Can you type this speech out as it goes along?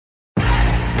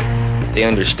They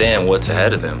understand what's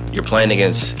ahead of them. You're playing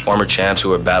against former champs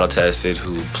who are battle-tested,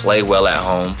 who play well at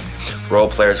home. Role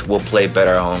players will play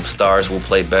better at home. Stars will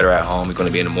play better at home. You're going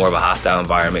to be in more of a hostile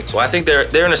environment. So I think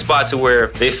they're in a spot to where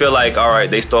they feel like, all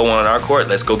right, they stole one on our court,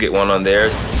 let's go get one on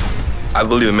theirs. I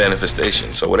believe in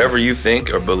manifestation. So whatever you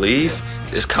think or believe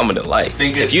is coming to light.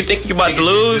 If you think you're about to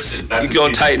lose, you're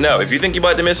going to tighten up. If you think you're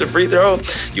about to miss a free throw,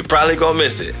 you're probably going to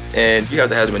miss it. And you have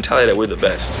to have the mentality that we're the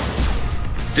best.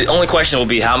 The only question will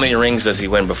be, how many rings does he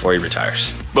win before he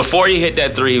retires? Before he hit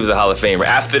that three, he was a Hall of Famer.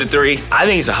 After the three, I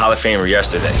think he's a Hall of Famer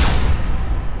yesterday.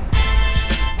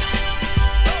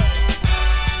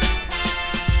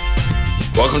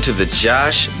 Welcome to the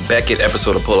Josh Beckett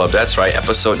episode of Pull Up. That's right,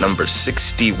 episode number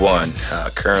 61.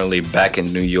 Currently back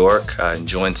in New York,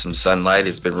 enjoying some sunlight.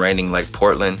 It's been raining like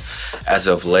Portland as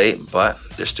of late, but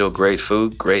there's still great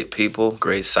food, great people,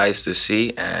 great sights to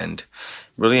see, and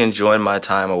really enjoying my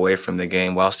time away from the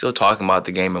game while still talking about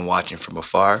the game and watching from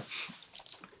afar.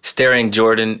 Staring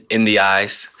Jordan in the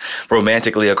eyes,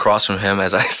 romantically across from him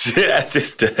as I sit at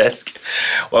this desk.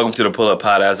 Welcome to the Pull Up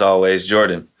Pod, as always.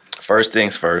 Jordan, first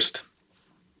things first.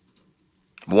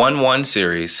 1-1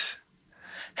 series,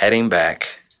 heading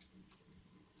back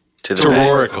to the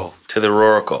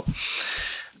Roracle.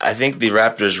 I think the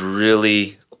Raptors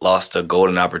really lost a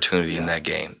golden opportunity in that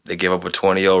game. They gave up a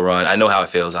 20-0 run. I know how it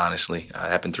feels, honestly. It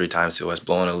happened 3 times to us,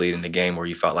 blowing a lead in the game where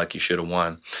you felt like you should have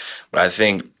won. But I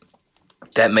think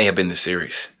that may have been the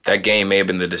series. That game may have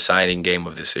been the deciding game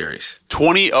of the series.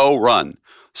 20-0 run.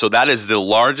 So that is the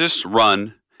largest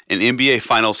run in NBA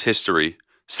Finals history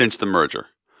since the merger.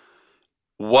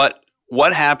 What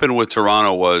happened with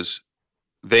Toronto was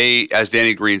they, as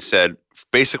Danny Green said,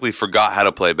 basically forgot how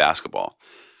to play basketball.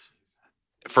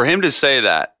 For him to say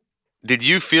that, did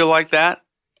you feel like that?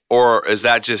 Or is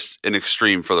that just an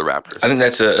extreme for the Raptors? I think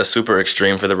that's a super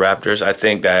extreme for the Raptors. I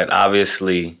think that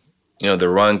obviously, the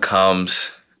run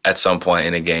comes at some point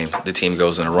in a game. The team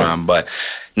goes in a run. But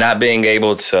not being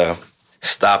able to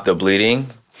stop the bleeding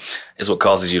is what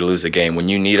causes you to lose the game. When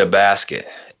you need a basket,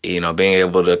 being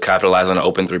able to capitalize on an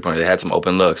open three-pointer. They had some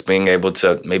open looks. Being able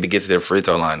to maybe get to their free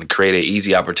throw line and create an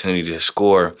easy opportunity to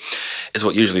score is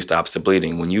what usually stops the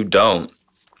bleeding. When you don't,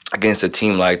 against a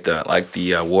team like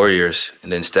the Warriors,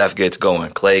 and then Steph gets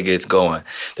going, Clay gets going,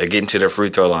 they're getting to their free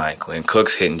throw line, and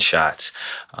Cook's hitting shots,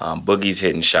 Boogie's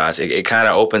hitting shots. It kind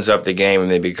of opens up the game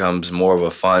and it becomes more of a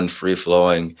fun,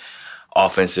 free-flowing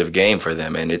offensive game for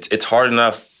them. And it's hard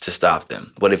enough to stop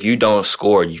them. But if you don't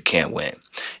score, you can't win.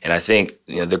 And I think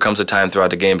there comes a time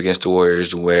throughout the game against the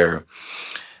Warriors where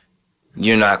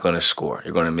you're not going to score.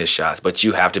 You're going to miss shots. But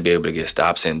you have to be able to get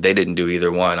stops in. They didn't do either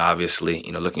one, obviously.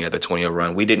 Looking at the 20-0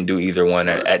 run, we didn't do either one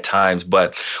at times.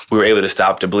 But we were able to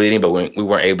stop the bleeding, but we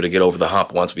weren't able to get over the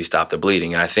hump once we stopped the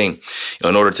bleeding. And I think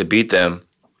in order to beat them,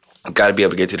 you've got to be able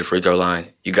to get to the free throw line.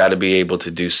 You got to be able to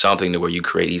do something to where you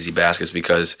create easy baskets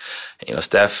because,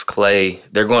 Steph, Clay,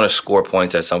 they're going to score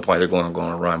points at some point. They're going to go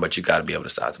on a run, but you got to be able to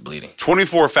stop the bleeding.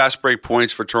 24 fast break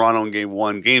points for Toronto in Game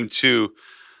 1. Game 2,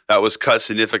 that was cut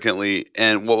significantly.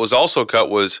 And what was also cut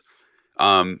was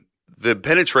the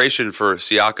penetration for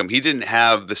Siakam. He didn't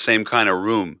have the same kind of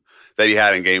room that he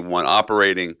had in Game 1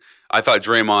 operating. I thought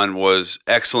Draymond was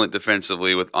excellent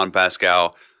defensively on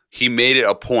Pascal. He made it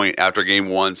a point after Game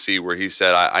 1C where he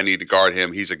said, I need to guard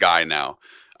him. He's a guy now.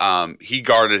 He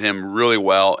guarded him really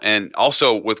well. And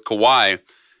also with Kawhi,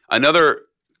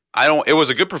 it was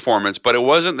a good performance, but it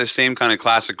wasn't the same kind of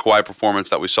classic Kawhi performance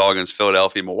that we saw against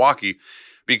Philadelphia and Milwaukee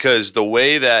because the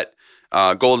way that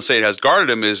Golden State has guarded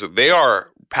him is that they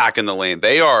are packing the lane.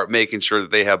 They are making sure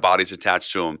that they have bodies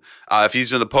attached to him. If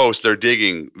he's in the post, they're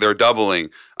digging, they're doubling,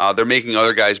 they're making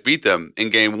other guys beat them. In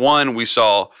Game 1, we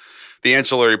saw the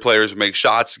ancillary players make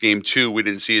shots. Game 2, we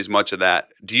didn't see as much of that.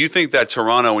 Do you think that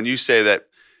Toronto, when you say that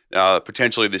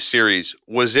potentially this series,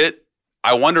 was it,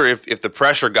 I wonder if the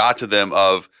pressure got to them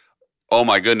of, oh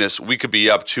my goodness, we could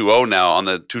be up 2-0 now on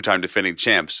the 2-time defending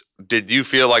champs. Did you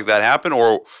feel like that happened,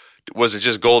 or was it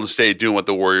just Golden State doing what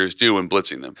the Warriors do and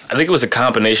blitzing them? I think it was a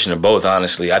combination of both,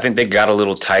 honestly. I think they got a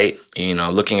little tight,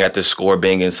 looking at the score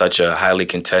being in such a highly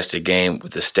contested game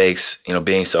with the stakes,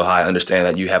 being so high, understand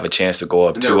that you have a chance to go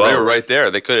up 2-0. They were right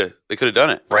there. They could have done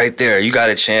it. Right there. You got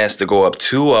a chance to go up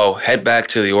 2-0, head back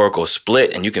to the Oracle,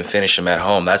 split, and you can finish them at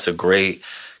home. That's a great,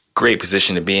 great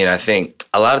position to be in. I think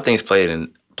a lot of things played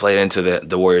into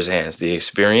the Warriors' hands. The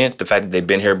experience, the fact that they've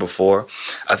been here before,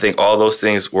 I think all those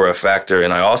things were a factor.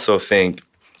 And I also think,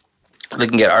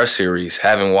 looking at our series,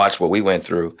 having watched what we went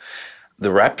through, the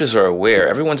Raptors are aware.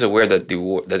 Everyone's aware that the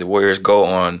Warriors go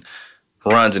on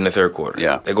runs in the third quarter.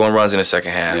 Yeah. They go on runs in the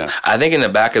second half. Yeah. I think in the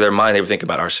back of their mind, they were thinking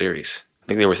about our series. I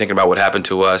think they were thinking about what happened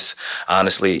to us,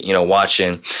 honestly,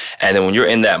 watching. And then when you're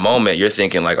in that moment, you're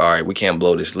thinking like, all right, we can't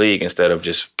blow this league instead of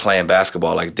just playing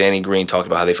basketball. Like Danny Green talked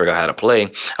about how they forgot how to play. I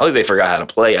don't think they forgot how to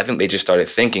play. I think they just started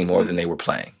thinking more than they were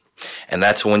playing. And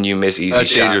that's when you miss easy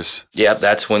shots. Dangerous. Yep,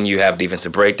 that's when you have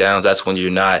defensive breakdowns. That's when you're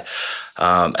not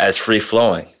as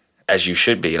free-flowing as you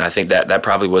should be. And I think that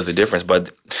probably was the difference.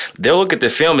 But they'll look at the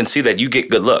film and see that you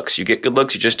get good looks. You get good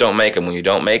looks, you just don't make them. When you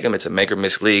don't make them, it's a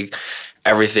make-or-miss league.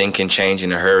 Everything can change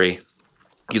in a hurry.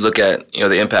 You look at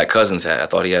the impact Cousins had. I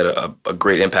thought he had a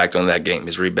great impact on that game.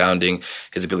 His rebounding,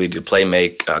 his ability to play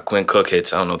make. Quinn Cook hits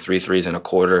 3 threes in a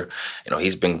quarter.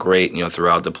 He's been great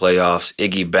throughout the playoffs.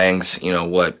 Iggy bangs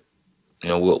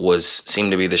what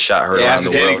seemed to be the shot heard around the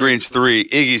world. Danny Green's 3,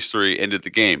 Iggy's 3 ended the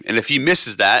game. And if he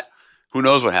misses that, who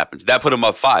knows what happens? That put him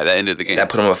up 5. That ended the game. That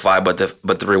put him up 5. But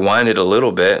to rewind it a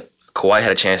little bit, Kawhi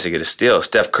had a chance to get a steal.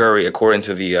 Steph Curry, according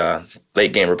to the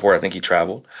late game report, I think he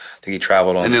traveled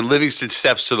on. And then Livingston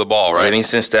steps to the ball, right?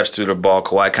 Livingston steps to the ball.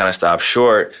 Kawhi kind of stopped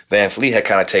short. Van Fleet had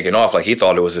kind of taken off like he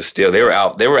thought it was a steal. They were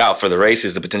out for the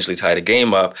races to potentially tie the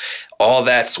game up. All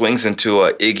that swings into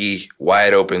a Iggy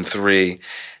wide open 3,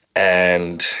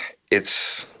 and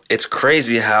it's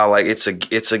crazy how like it's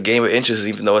a game of inches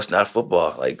even though it's not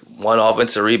football. Like one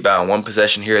offensive rebound, one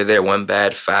possession here or there, one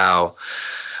bad foul,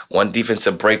 one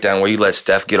defensive breakdown where you let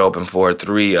Steph get open for a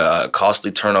 3,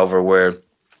 costly turnover where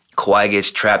Kawhi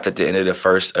gets trapped at the end of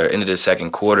the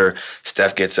second quarter.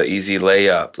 Steph gets an easy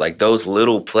layup. Like those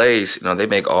little plays, they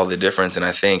make all the difference. And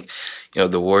I think,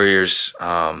 the Warriors'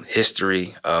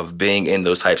 history of being in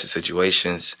those types of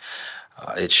situations,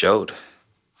 it showed.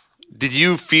 Did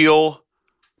you feel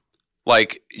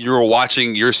like you were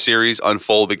watching your series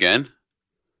unfold again?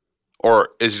 Or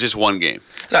is it just one game?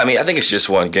 No, I think it's just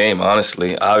one game,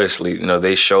 honestly. Obviously,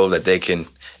 they show that they can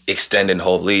extend and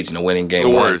hold leads, winning game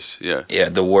 1. The Warriors, yeah. Yeah,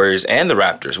 the Warriors and the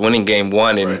Raptors winning game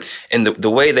 1 and the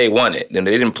way they won it. They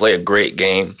didn't play a great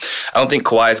game. I don't think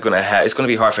Kawhi is going to have – it's going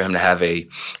to be hard for him to have a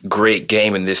great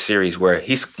game in this series where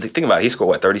think about it, he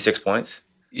scored, 36 points?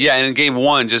 Yeah, and in game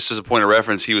 1, just as a point of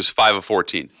reference, he was 5 of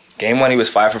 14. Game 1, he was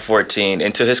 5 for 14.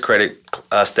 And to his credit,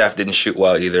 Steph didn't shoot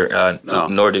well either,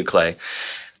 nor did Klay.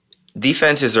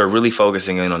 Defenses are really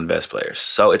focusing in on the best players.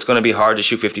 So it's going to be hard to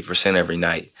shoot 50% every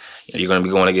night. You're going to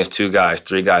be going against 2 guys,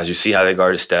 3 guys. You see how they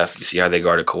guarded Steph. You see how they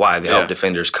guarded Kawhi. They help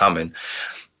defenders coming.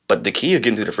 But the key is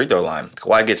getting to the free throw line.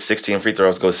 Kawhi gets 16 free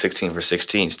throws, goes 16 for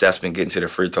 16. Steph's been getting to the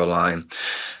free throw line.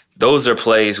 Those are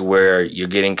plays where you're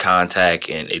getting contact,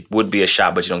 and it would be a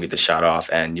shot, but you don't get the shot off,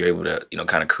 and you're able to,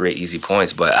 kind of create easy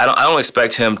points. But I don't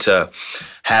expect him to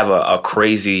have a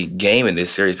crazy game in this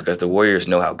series because the Warriors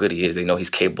know how good he is. They know he's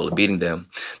capable of beating them.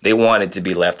 They want it to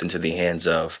be left into the hands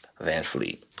of Van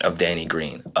Fleet, of Danny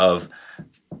Green, of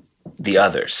the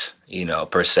others,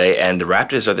 per se. And the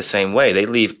Raptors are the same way. They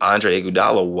leave Andre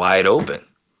Iguodala wide open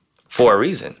for a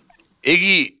reason.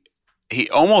 Iggy, he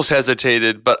almost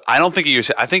hesitated, but I don't think he was.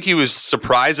 I think he was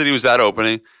surprised that he was that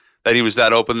open.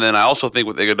 Then I also think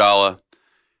with Iguodala,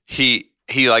 he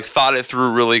thought it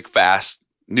through really fast,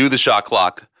 knew the shot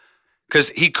clock, because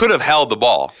he could have held the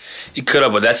ball. He could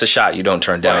have, but that's a shot you don't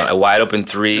turn down. Right. A wide open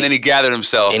 3. And then he gathered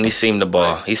himself. And he seamed the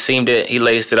ball. Right. He seamed it. He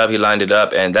laced it up. He lined it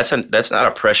up. And that's not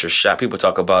a pressure shot. People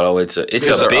talk about, it's a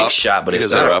big shot, but it's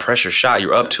not a pressure shot.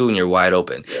 You're up 2 and you're wide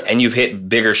open. Yeah. And you've hit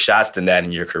bigger shots than that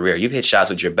in your career. You've hit shots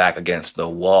with your back against the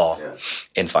wall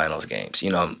in finals games.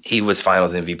 He was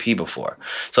finals MVP before.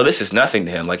 So this is nothing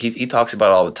to him. Like he talks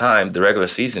about all the time, the regular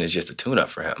season is just a tune-up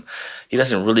for him. He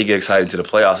doesn't really get excited to the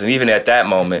playoffs. And even at that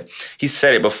moment, he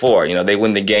said it before, they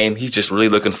win the game. He's just really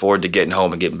looking forward to getting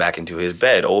home and getting back into his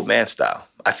bed, old man style.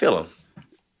 I feel him.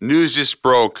 News just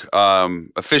broke.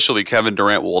 Officially, Kevin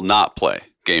Durant will not play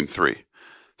Game 3.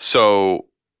 So,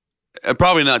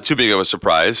 probably not too big of a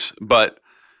surprise, but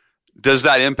does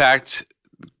that impact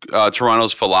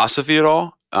Toronto's philosophy at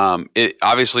all? It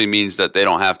obviously means that they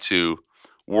don't have to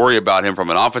worry about him from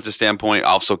an offensive standpoint.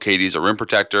 Also, KD's a rim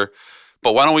protector.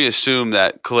 But why don't we assume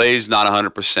that Klay's not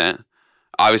 100%?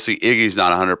 Obviously, Iggy's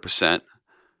not 100%.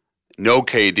 No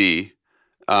KD.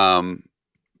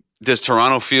 Does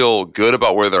Toronto feel good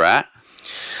about where they're at?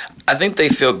 I think they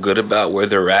feel good about where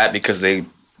they're at because they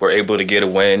were able to get a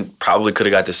win. Probably could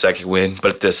have got the second win.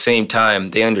 But at the same time,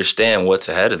 they understand what's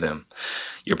ahead of them.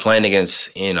 You're playing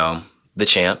against, the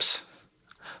champs,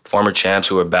 former champs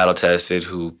who are battle-tested,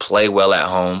 who play well at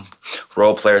home.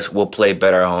 Role players will play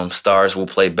better at home. Stars will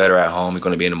play better at home. You're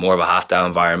going to be in more of a hostile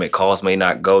environment. Calls may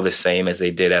not go the same as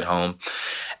they did at home.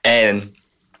 And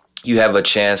you have a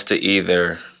chance to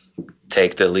either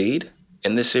take the lead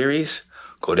in the series,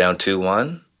 go down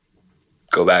 2-1,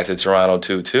 go back to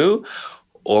Toronto 2-2,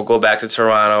 or go back to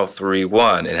Toronto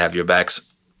 3-1 and have your backs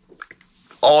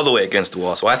all the way against the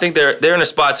wall. So I think they're in a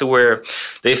spot to where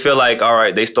they feel like, all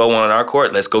right, they stole one on our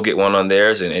court, let's go get one on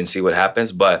theirs and see what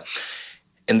happens. But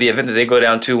in the event that they go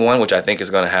down 2-1, which I think is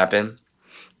going to happen,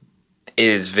 it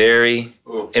is very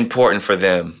important for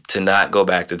them to not go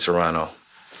back to Toronto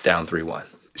down 3-1.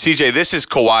 CJ, this is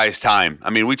Kawhi's time. I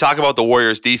mean, we talk about the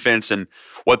Warriors' defense and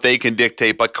what they can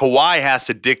dictate, but Kawhi has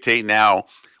to dictate now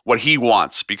what he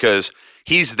wants because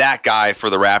he's that guy for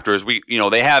the Raptors.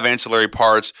 They have ancillary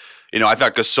parts. I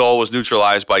thought Gasol was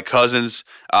neutralized by Cousins,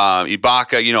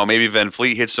 Ibaka. Maybe Van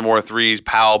Fleet hits some more threes,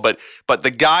 Powell. But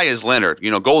the guy is Leonard.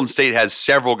 Golden State has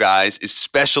several guys,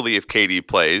 especially if KD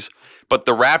plays. But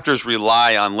the Raptors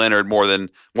rely on Leonard more than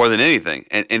anything,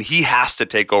 and he has to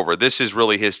take over. This is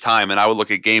really his time, and I would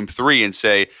look at Game 3 and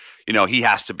say, he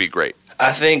has to be great.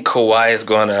 I think Kawhi is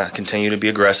going to continue to be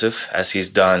aggressive as he's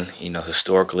done,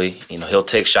 historically. He'll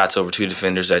take shots over 2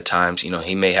 defenders at times.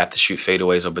 He may have to shoot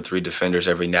fadeaways over 3 defenders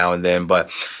every now and then, but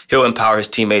he'll empower his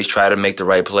teammates, try to make the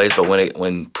right plays. But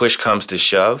when push comes to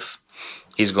shove,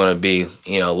 he's going to be,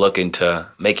 looking to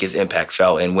make his impact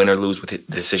felt and win or lose with the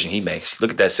decision he makes.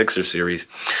 Look at that Sixers series.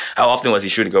 How often was he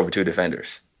shooting over 2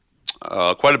 defenders?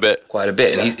 Quite a bit.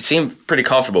 And he seemed pretty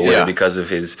comfortable with it because of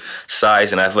his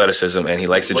size and athleticism, and he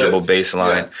likes to dribble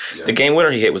baseline. Yeah. The game winner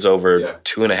he hit was over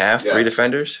 2.5, 3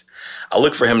 defenders. I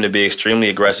look for him to be extremely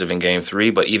aggressive in Game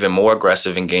 3, but even more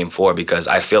aggressive in Game 4 because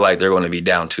I feel like they're going to be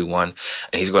down 2-1,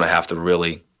 and he's going to have to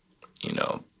really,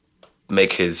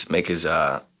 make his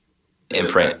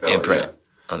imprint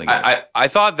on the game. I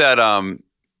thought that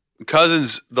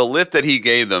Cousins, the lift that he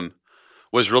gave them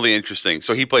was really interesting.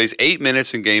 So he plays 8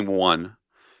 minutes in Game 1.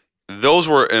 Those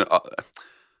were,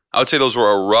 I would say those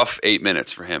were a rough 8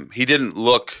 minutes for him. He didn't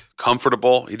look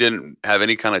comfortable. He didn't have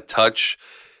any kind of touch.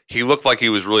 He looked like he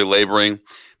was really laboring.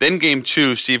 Then Game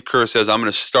 2, Steve Kerr says, I'm going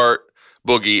to start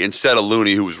Boogie instead of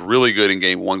Looney, who was really good in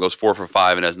Game 1, goes 4 for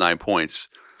 5 and has 9 points.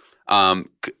 And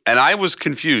I was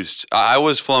confused. I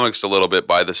was flummoxed a little bit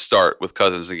by the start with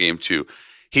Cousins in Game 2.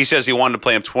 He says he wanted to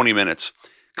play him 20 minutes.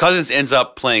 Cousins ends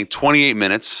up playing 28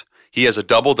 minutes. He has a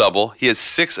double-double. He has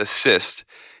 6 assists.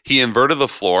 He inverted the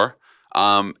floor.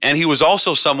 And he was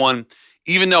also someone,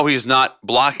 even though he's not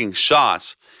blocking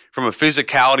shots, from a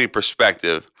physicality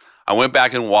perspective, I went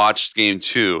back and watched Game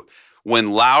 2.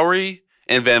 When Lowry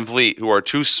and Van Vliet, who are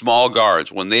 2 small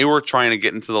guards, when they were trying to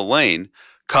get into the lane,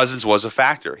 Cousins was a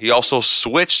factor. He also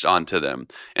switched onto them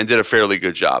and did a fairly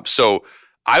good job. So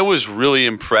I was really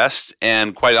impressed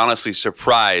and quite honestly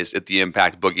surprised at the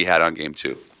impact Boogie had on Game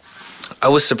 2. I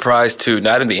was surprised too,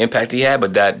 not in the impact he had,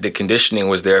 but that the conditioning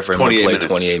was there for him to play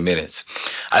 28 minutes.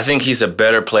 I think he's a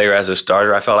better player as a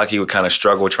starter. I felt like he would kind of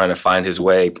struggle trying to find his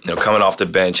way, coming off the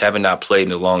bench, having not played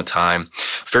in a long time,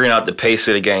 figuring out the pace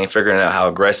of the game, figuring out how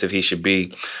aggressive he should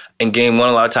be. In Game 1,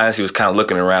 a lot of times he was kind of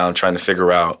looking around, trying to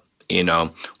figure out,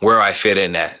 where I fit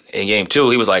in at. In Game 2,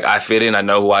 he was like, I fit in. I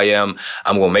know who I am.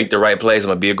 I'm going to make the right plays. I'm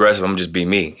going to be aggressive. I'm going to just be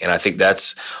me. And I think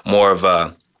that's more of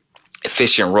a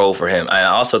efficient role for him. I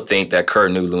also think that Kerr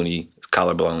knew Looney's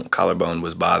collarbone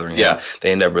was bothering him. Yeah.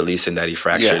 They ended up releasing that he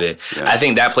fractured it. Yeah. I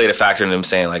think that played a factor in them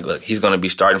saying, like, look, he's going to be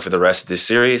starting for the rest of this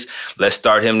series. Let's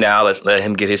start him now. Let's let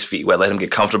him get his feet wet. Let him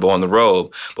get comfortable on the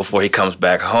road before he comes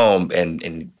back home.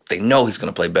 And they know he's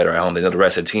going to play better at home. They know the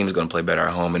rest of the team is going to play better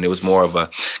at home. And it was more of a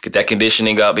get that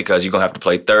conditioning up because you're going to have to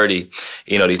play 30,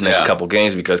 these next couple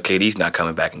games because KD's not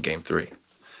coming back in Game 3.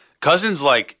 Cousins,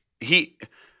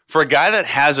 for a guy that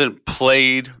hasn't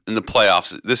played in the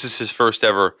playoffs, this is his first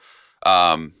ever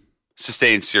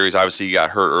sustained series. Obviously, he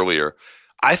got hurt earlier.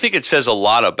 I think it says a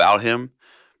lot about him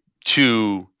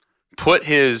to put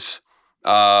his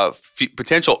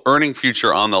potential earning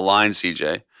future on the line,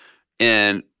 CJ,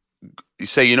 and you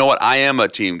say, you know what, I am a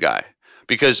team guy.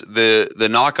 Because the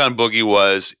knock on Boogie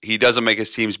was he doesn't make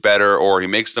his teams better or he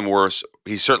makes them worse.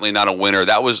 He's certainly not a winner.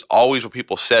 That was always what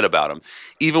people said about him,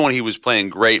 even when he was playing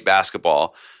great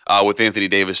basketball with Anthony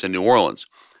Davis in New Orleans.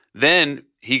 Then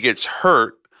he gets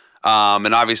hurt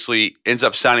and obviously ends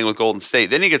up signing with Golden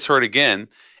State. Then he gets hurt again.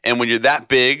 And when you're that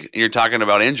big and you're talking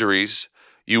about injuries,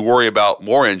 you worry about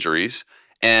more injuries.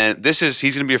 And he's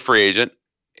going to be a free agent.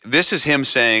 This is him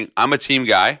saying, I'm a team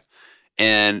guy.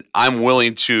 And I'm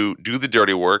willing to do the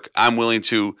dirty work. I'm willing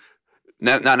to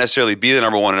not necessarily be the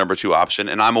number 1 and number 2 option,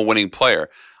 and I'm a winning player.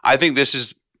 I think this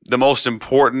is the most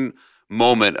important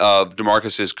moment of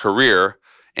DeMarcus's career,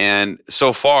 and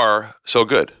so far, so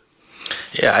good.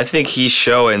 Yeah, I think he's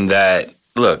showing that,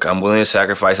 look, I'm willing to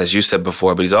sacrifice, as you said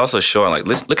before, but he's also showing,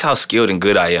 look how skilled and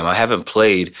good I am. I haven't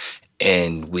played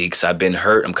in weeks. I've been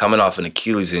hurt. I'm coming off an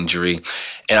Achilles injury,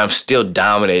 and I'm still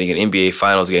dominating an NBA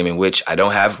Finals game in which I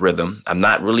don't have rhythm. I'm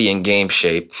not really in game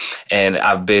shape, and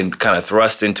I've been kind of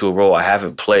thrust into a role I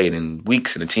haven't played in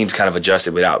weeks, and the team's kind of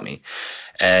adjusted without me.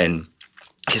 And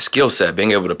his skill set,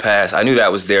 being able to pass, I knew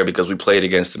that was there because we played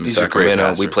against him in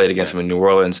Sacramento. We played against him in New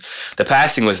Orleans. The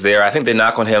passing was there. I think the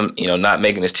knock on him, not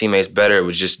making his teammates better, it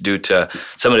was just due to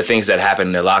some of the things that happened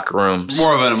in their locker rooms.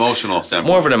 More of an emotional standpoint.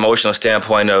 More of an emotional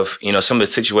standpoint of, some of the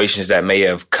situations that may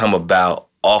have come about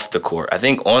off the court. I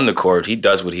think on the court, he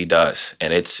does what he does,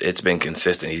 and it's been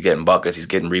consistent. He's getting buckets, he's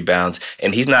getting rebounds,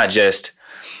 and he's not just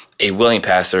a willing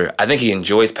passer. I think he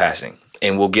enjoys passing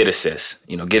and will get assists.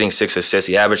 Getting 6 assists.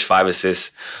 He averaged 5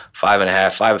 assists,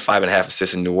 5.5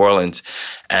 assists in New Orleans.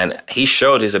 And he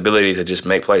showed his ability to just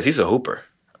make plays. He's a hooper.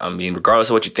 I mean, regardless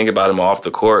of what you think about him off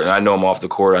the court, and I know him off the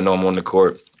court, I know him on the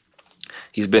court,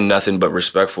 he's been nothing but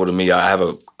respectful to me. I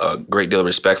have a great deal of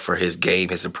respect for his game,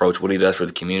 his approach, what he does for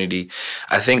the community.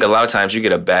 I think a lot of times you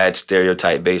get a bad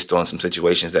stereotype based on some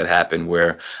situations that happen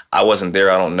where I wasn't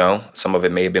there, I don't know. Some of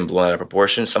it may have been blown out of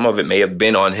proportion. Some of it may have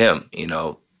been on him,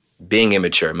 being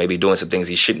immature, maybe doing some things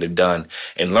he shouldn't have done,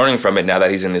 and learning from it now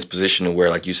that he's in this position where,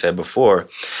 like you said before,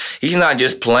 he's not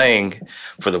just playing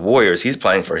for the Warriors, he's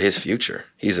playing for his future.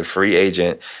 He's a free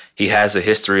agent. He has a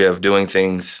history of doing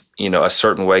things, a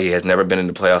certain way. He has never been in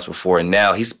the playoffs before, and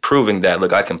now he's proving that,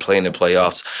 look, I can play in the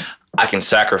playoffs. I can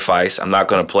sacrifice. I'm not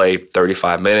going to play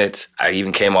 35 minutes. I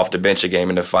even came off the bench a game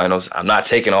in the finals. I'm not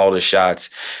taking all the shots.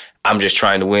 I'm just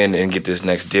trying to win and get this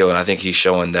next deal, and I think he's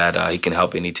showing that he can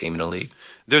help any team in the league.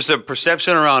 There's a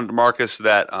perception around Marcus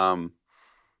that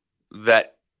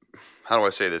that how do I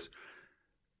say this?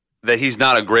 That he's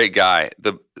not a great guy.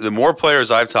 The more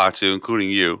players I've talked to, including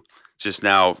you, just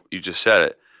now, you just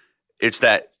said it. It's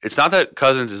not that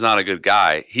Cousins is not a good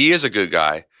guy. He is a good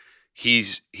guy.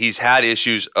 He's had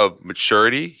issues of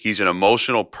maturity. He's an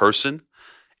emotional person,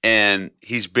 and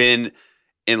he's been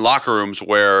in locker rooms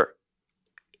where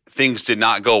things did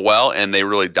not go well and they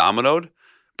really dominoed.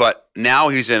 But now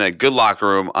he's in a good locker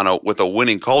room with a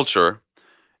winning culture,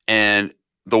 and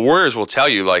the Warriors will tell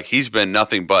you, like, he's been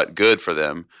nothing but good for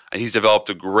them, and he's developed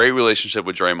a great relationship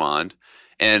with Draymond.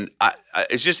 And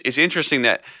it's interesting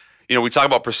that, we talk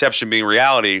about perception being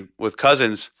reality with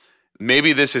Cousins.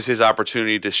 Maybe this is his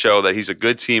opportunity to show that he's a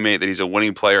good teammate, that he's a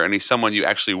winning player, and he's someone you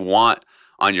actually want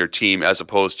on your team, as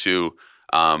opposed to,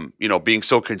 being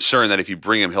so concerned that if you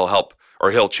bring him, he'll help or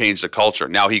he'll change the culture.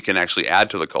 Now he can actually add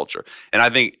to the culture. And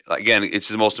I think, again, it's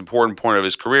the most important point of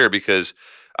his career because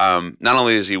not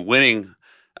only is he winning,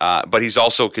 but he's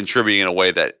also contributing in a way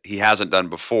that he hasn't done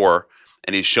before,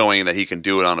 and he's showing that he can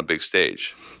do it on a big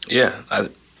stage. Yeah,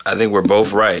 I think we're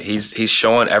both right. He's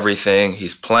showing everything.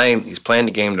 He's playing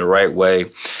the game the right way.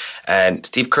 And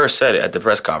Steve Kerr said it at the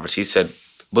press conference. He said,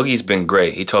 Boogie's been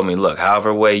great. He told me, look,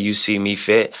 however way you see me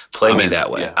fit, play me that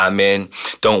way. Yeah. I'm in.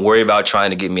 Don't worry about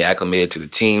trying to get me acclimated to the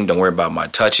team. Don't worry about my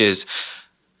touches.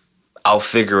 I'll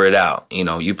figure it out.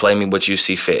 You play me what you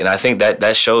see fit. And I think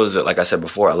that shows, like I said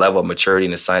before, a level of maturity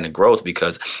and a sign of growth,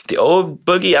 because the old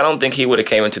Boogie, I don't think he would have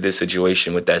came into this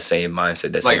situation with that same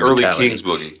mindset, that same mentality. Like early Kings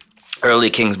Boogie.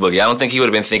 Early Kings Boogie. I don't think he would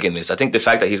have been thinking this. I think the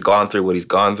fact that he's gone through what he's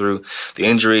gone through, the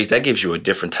injuries, that gives you a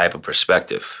different type of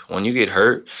perspective. When you get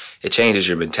hurt, it changes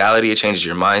your mentality, it changes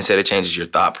your mindset, it changes your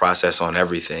thought process on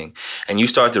everything. And you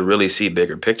start to really see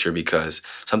bigger picture, because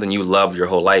something you love your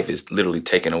whole life is literally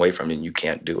taken away from you and you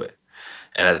can't do it.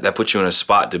 And that puts you in a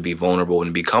spot to be vulnerable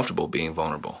and be comfortable being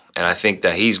vulnerable. And I think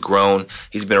that he's grown.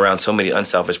 He's been around so many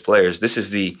unselfish players. This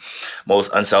is the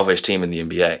most unselfish team in the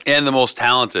NBA. And the most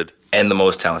talented.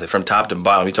 From top to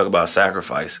bottom. We talk about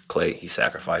sacrifice. Klay, he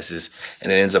sacrifices,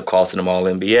 and it ends up costing him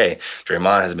All-NBA.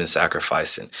 Draymond has been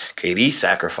sacrificing. KD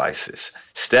sacrifices.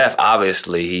 Steph,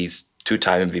 obviously, he's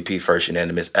two-time MVP, first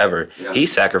unanimous ever. Yeah. He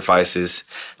sacrifices.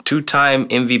 Two-time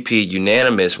MVP,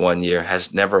 unanimous one year,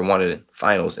 has never won a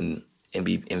finals in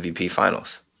MVP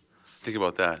finals. Think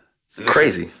about that.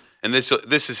 Crazy. This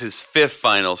is his 5th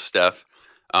finals, Steph,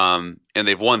 and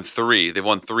they've won 3. They've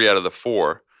won 3 out of the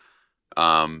 4.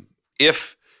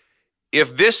 If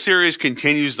this series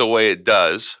continues the way it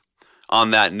does,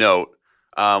 on that note,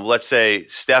 let's say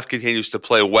Steph continues to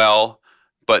play well,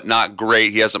 but not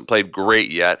great. He hasn't played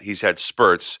great yet. He's had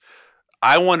spurts.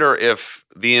 I wonder if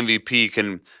the MVP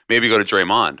can maybe go to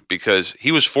Draymond, because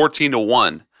he was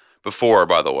 14-1 before,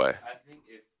 by the way.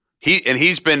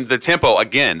 He's been the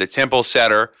tempo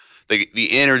setter, the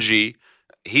energy.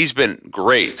 He's been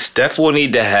great. Steph will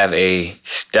need to have a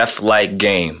Steph-like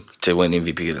game to win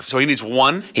MVP. So he needs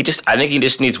one? I think he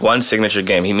just needs one signature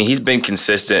game. He's been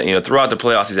consistent. Throughout the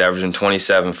playoffs, he's averaging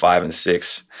 27, 5, and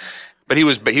 6.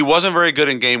 But he wasn't very good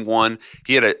in game 1.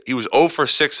 He was 0 for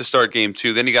 6 to start game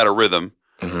 2. Then he got a rhythm.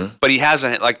 Mm-hmm. But he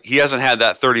hasn't had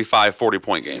that 35,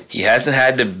 40-point game. He hasn't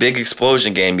had the big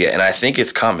explosion game yet, and I think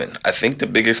it's coming. I think the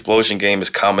big explosion game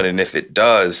is coming, and if it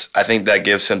does, I think that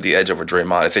gives him the edge over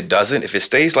Draymond. If it doesn't, if it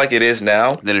stays like it is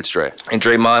now, then it's Dre. And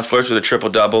Draymond flirts with a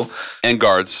triple-double. And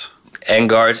guards,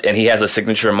 and he has a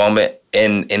signature moment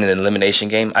in an elimination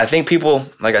game. I think people,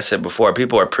 like I said before,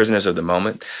 people are prisoners of the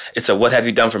moment. It's a what have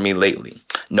you done for me lately?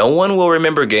 No one will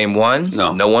remember game 1.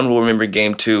 No one will remember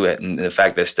game 2 and the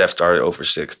fact that Steph started 0 for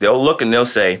 6. They'll look and they'll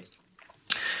say,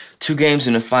 2 games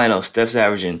in the finals, Steph's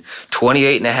averaging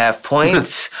 28.5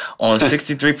 points on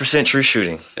 63% true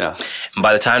shooting. Yeah. And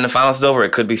by the time the finals is over,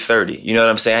 it could be 30. You know what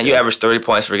I'm saying? You average 30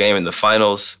 points per game in the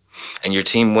finals, and your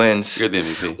team wins. You're the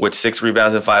MVP. With 6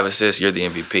 rebounds and 5 assists, you're the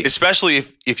MVP. Especially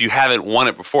if you haven't won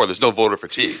it before. There's no voter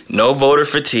fatigue. No voter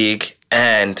fatigue,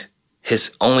 and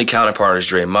his only counterpart is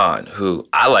Draymond, who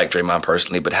I like Draymond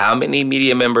personally, but how many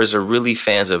media members are really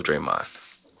fans of Draymond?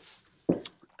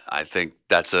 I think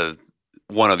that's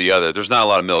one or the other. There's not a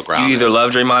lot of middle ground. You either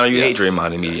love Draymond or you hate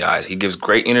Draymond in media eyes. He gives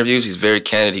great interviews. He's very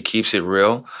candid. He keeps it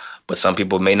real. But some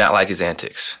people may not like his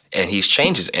antics. And he's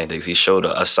changed his antics. He showed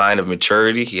a sign of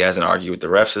maturity. He hasn't argued with the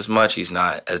refs as much. He's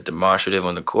not as demonstrative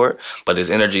on the court. But his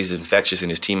energy is infectious and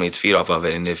his teammates feed off of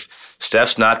it. And if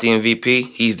Steph's not the MVP,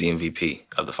 he's the MVP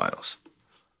of the finals.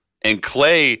 And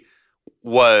Klay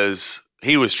was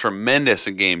tremendous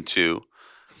in game 2.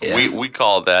 Yeah. We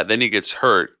called that. Then he gets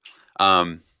hurt.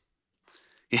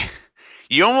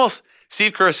 You almost,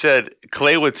 Steve Kerr said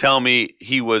Klay would tell me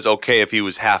he was okay if he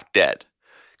was half dead.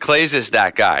 Klay's just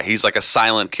that guy. He's like a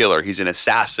silent killer. He's an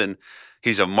assassin.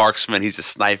 He's a marksman. He's a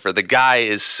sniper. The guy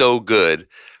is so good,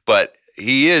 but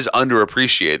he is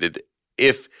underappreciated.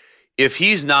 If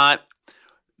he's not,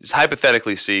 just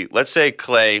hypothetically, let's say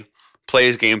Klay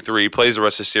plays game 3, plays the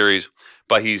rest of the series,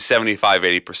 but he's 75,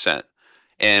 80%.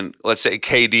 And let's say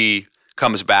KD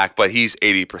comes back, but he's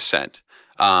 80%.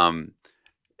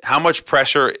 How much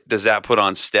pressure does that put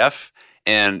on Steph?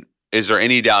 And is there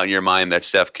any doubt in your mind that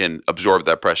Steph can absorb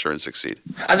that pressure and succeed?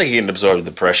 I think he can absorb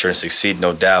the pressure and succeed,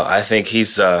 no doubt. I think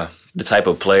he's the type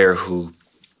of player who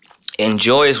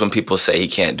enjoys when people say he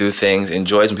can't do things,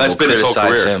 enjoys when people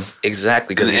criticize him.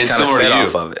 Exactly, because he's kind of fed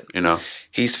off of it. You know,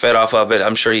 he's fed off of it.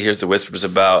 I'm sure he hears the whispers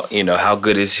about, how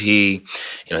good is he?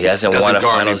 He hasn't won a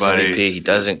Finals MVP. He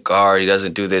doesn't guard. He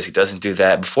doesn't do this. He doesn't do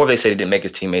that. Before they said he didn't make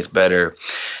his teammates better.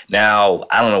 Now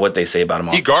I don't know what they say about him.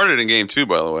 He guarded in game 2,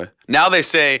 by the way. Now they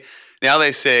say,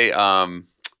 they say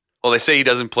he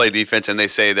doesn't play defense, and they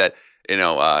say that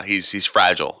he's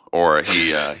fragile, or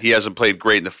he hasn't played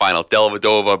great in the finals.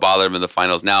 Dellavedova bothered him in the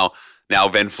finals. Now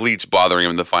Van Fleet's bothering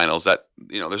him in the finals. That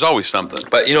there's always something.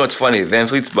 But it's funny. Van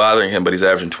Fleet's bothering him, but he's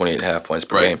averaging 28.5 points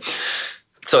per game.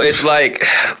 So it's like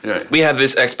we have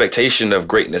this expectation of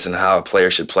greatness and how a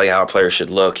player should play, how a player should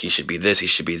look. He should be this, he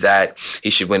should be that, he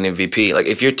should win MVP. Like,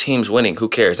 if your team's winning, who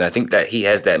cares? And I think that he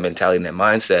has that mentality and that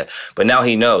mindset. But now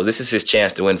he knows this is his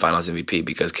chance to win Finals MVP,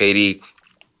 because KD,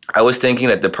 I was thinking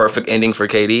that the perfect ending for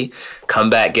KD, come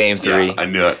back game 3. Yeah, I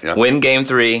knew it. Yeah. Win game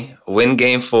 3, win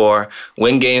game 4,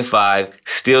 win game 5,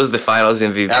 steals the Finals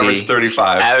MVP.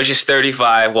 Averages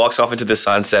 35, walks off into the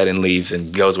sunset and leaves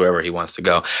and goes wherever he wants to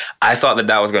go. I thought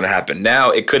that was going to happen. Now,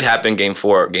 it could happen game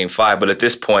 4 or game 5, but at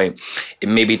this point, it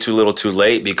may be too little too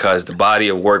late, because the body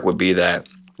of work would be that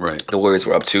the Warriors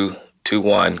were up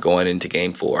 2-1 going into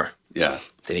game 4. Yeah.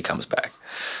 Then he comes back.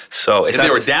 So if they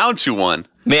were down 2-1.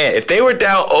 Man, if they were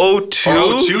down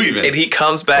 0-2 even, and he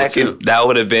comes back, that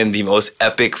would have been the most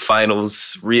epic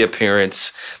Finals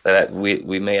reappearance that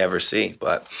we may ever see.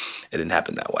 But it didn't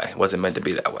happen that way. It wasn't meant to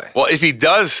be that way. Well, if he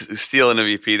does steal an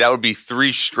MVP, that would be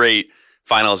 3 straight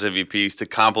Finals MVPs to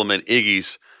complement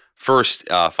Iggy's first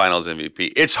Finals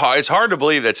MVP. It's hard to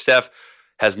believe that Steph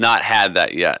has not had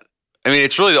that yet. I mean,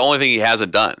 it's really the only thing he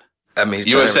hasn't done. I mean,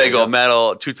 USA gold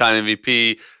medal, 2-time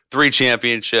MVP, 3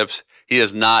 championships. He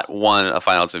has not won a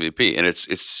Finals MVP, and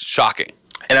it's shocking.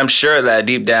 And I'm sure that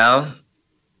deep down,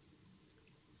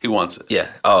 he wants it. Yeah.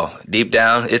 Oh, deep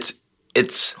down, it's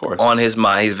on his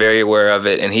mind. He's very aware of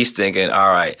it, and he's thinking, all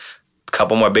right, a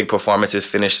couple more big performances,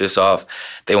 finish this off.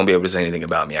 They won't be able to say anything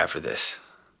about me after this.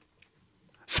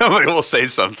 Somebody will say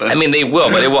something. I mean, they will,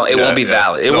 but it won't be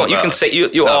valid. It won't. You can say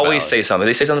you'll always say something.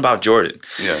 They say something about Jordan.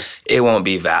 Yeah. It won't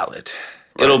be valid.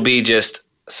 Right. It'll be just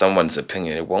someone's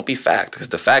opinion. It won't be fact, because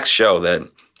the facts show that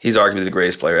he's arguably the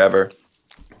greatest player ever,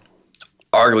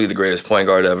 arguably the greatest point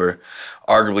guard ever,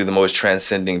 arguably the most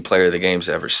transcending player the game's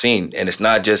ever seen. And it's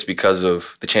not just because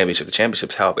of the championship. The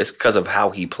championship's help. It's because of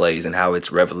how he plays and how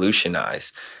it's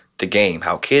revolutionized the game.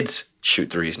 How kids shoot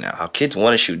threes now. How kids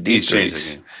want to shoot deep threes. Changed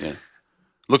the game. Yeah.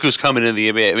 look who's coming into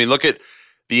the NBA. I mean, look at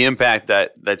the impact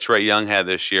that Trae Young had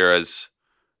this year as,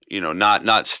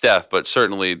 not Steph, but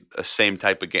certainly a same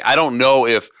type of game. I don't know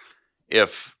if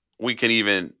we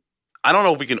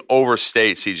can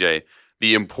overstate, CJ,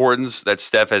 the importance that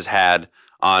Steph has had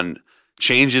on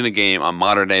changing the game on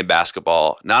modern day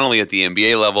basketball, not only at the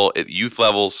NBA level, at youth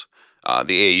levels,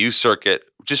 the AAU circuit.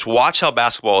 Just watch how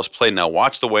basketball is played now.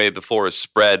 Watch the way the floor is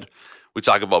spread. We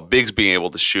talk about bigs being able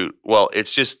to shoot. Well,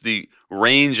 it's just the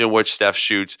range in which Steph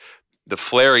shoots, the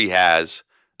flair he has.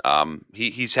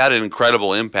 He's had an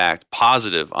incredible impact,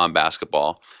 positive on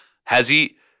basketball. Has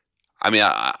he? I mean,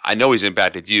 I know he's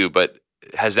impacted you, but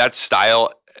has that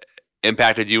style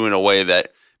impacted you in a way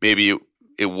that maybe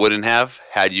it wouldn't have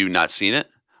had you not seen it?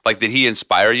 Like, did he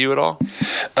inspire you at all?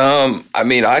 I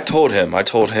mean, I told him, I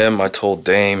told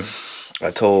Dame,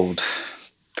 I told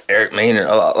Eric Maynard,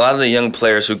 a lot of the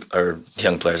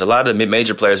a lot of the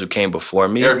major players who came before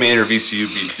me. Eric Maynard, VCU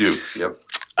beat Duke. Yep.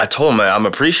 I told him I'm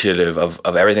appreciative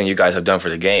of everything you guys have done for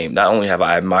the game. Not only have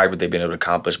I admired what they've been able to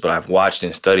accomplish, but I've watched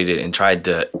and studied it and tried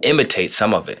to imitate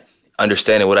some of it.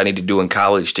 Understanding what I need to do in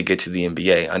college to get to the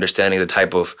NBA, understanding the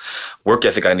type of work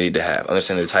ethic I needed to have,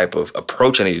 understanding the type of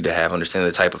approach I needed to have, understanding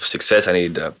the type of success I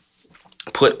needed to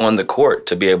put on the court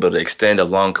to be able to extend a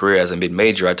long career as a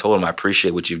mid-major. I told him I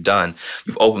appreciate what you've done.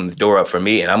 You've opened the door up for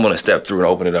me, and I'm going to step through and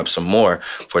open it up some more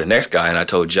for the next guy. And I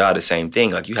told Ja the same thing.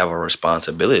 Like, you have a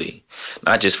responsibility,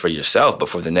 not just for yourself, but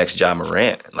for the next Ja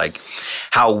Morant. Like,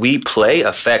 how we play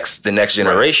affects the next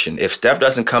generation. Right. If Steph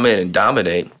doesn't come in and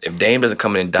dominate, if Dame doesn't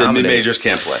come in and dominate, then mid-majors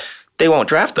can't play. They won't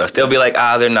draft us. They'll be like,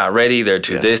 they're not ready. They're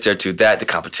too this, they're too that. The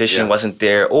competition wasn't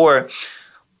there. Or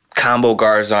combo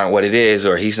guards aren't what it is,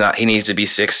 or he needs to be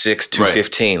 6'6",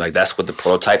 215. Right. Like, that's what the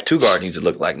prototype two guard needs to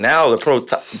look like. Now the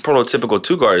prototypical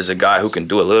two guard is a guy who can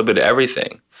do a little bit of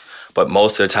everything. But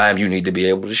most of the time you need to be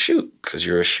able to shoot because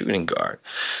you're a shooting guard.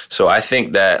 So I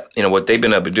think that, what they've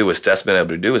been able to do, what Steph's been able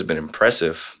to do has been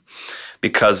impressive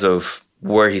because of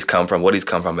where he's come from, what he's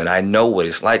come from. And I know what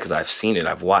it's like because I've seen it.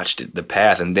 I've watched it, the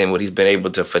path. And then what he's been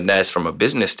able to finesse from a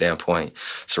business standpoint,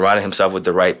 surrounding himself with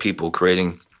the right people,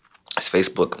 creating his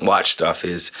Facebook watch stuff,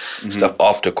 his stuff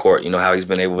off the court, how he's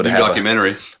been able to have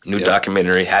a new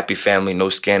documentary, Happy Family, no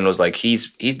scandals. Like, he's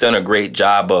done a great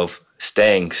job of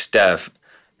staying Steph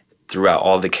throughout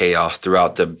all the chaos,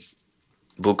 throughout the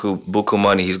buku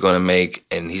money he's going to make,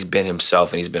 and he's been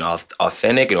himself, and he's been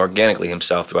authentic and organically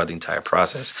himself throughout the entire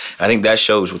process. And I think that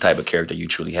shows what type of character you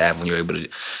truly have when you're able to,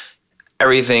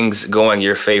 everything's going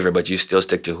your favor, but you still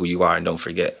stick to who you are and don't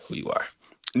forget who you are.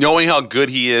 Knowing how good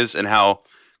he is and how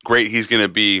great he's going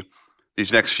to be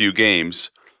these next few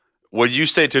games, would you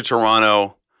say to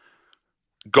Toronto,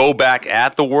 go back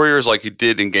at the Warriors like you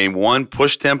did in game one,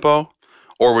 push tempo?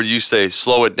 Or would you say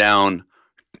slow it down,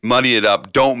 muddy it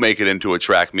up, don't make it into a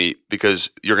track meet because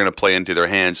you're going to play into their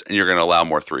hands and you're going to allow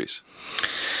more threes?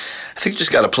 I think you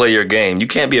just got to play your game. You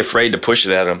can't be afraid to push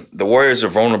it at them. The Warriors are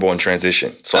vulnerable in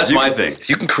transition. So that's my thing. If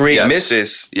you can create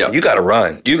misses, you got to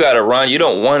run. You got to run. You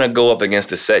don't want to go up against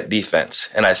the set defense.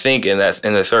 And I think in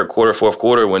the third quarter, fourth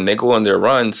quarter, when they go on their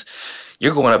runs,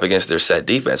 you're going up against their set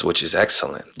defense, which is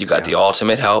excellent. You got the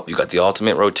ultimate help. You got the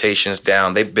ultimate rotations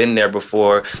down. They've been there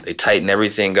before. They tighten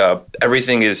everything up.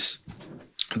 Everything is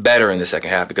better in the second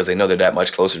half because they know they're that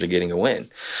much closer to getting a win.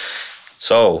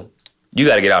 So you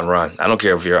got to get out and run. I don't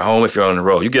care if you're at home, if you're on the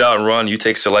road. You get out and run, you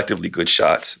take selectively good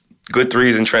shots. Good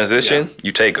threes in transition,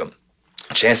 you take them.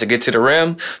 A chance to get to the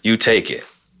rim, you take it.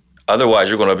 Otherwise,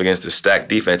 you're going up against a stacked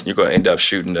defense, and you're going to end up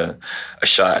shooting a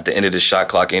shot at the end of the shot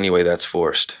clock anyway that's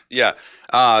forced. Yeah.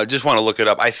 Just want to look it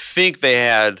up. I think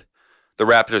the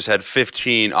Raptors had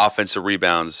 15 offensive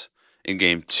rebounds in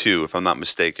game 2, if I'm not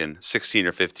mistaken, 16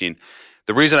 or 15.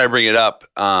 The reason I bring it up,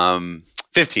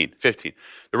 15.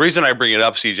 The reason I bring it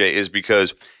up, CJ, is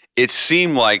because it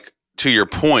seemed like, to your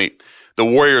point, the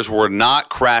Warriors were not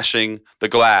crashing the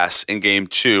glass in game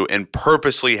 2 and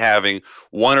purposely having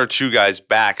one or two guys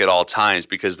back at all times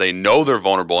because they know they're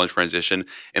vulnerable in transition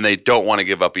and they don't want to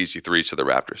give up easy threes to the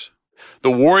Raptors.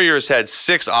 The Warriors had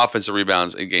 6 offensive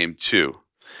rebounds in game 2.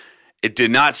 It did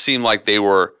not seem like they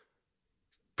were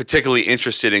particularly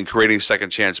interested in creating second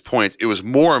chance points. It was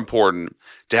more important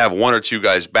to have one or two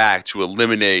guys back to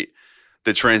eliminate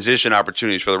the transition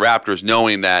opportunities for the Raptors,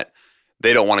 knowing that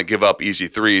they don't want to give up easy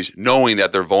threes, knowing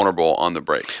that they're vulnerable on the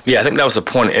break. Yeah, I think that was a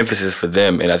point of emphasis for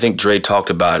them, and I think Dre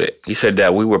talked about it. He said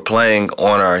that we were playing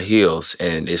on our heels,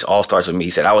 and it all starts with me.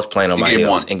 He said I was playing on my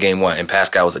heels in game 1, and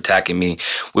Pascal was attacking me.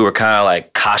 We were kind of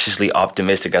like cautiously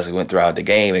optimistic as we went throughout the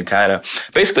game, and kind of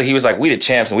basically he was like, we the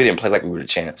champs, and we didn't play like we were the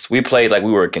champs. We played like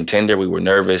we were a contender. We were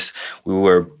nervous. We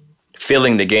were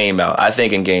filling the game out. I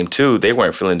think in game 2, they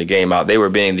weren't filling the game out. They were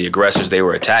being the aggressors. They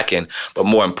were attacking. But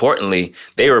more importantly,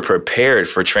 they were prepared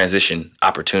for transition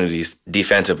opportunities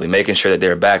defensively, making sure that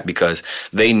they're back because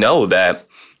they know that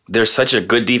there's such a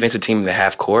good defensive team in the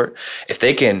half court. If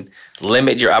they can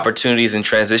limit your opportunities in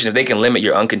transition, if they can limit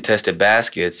your uncontested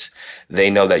baskets,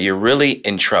 they know that you're really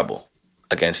in trouble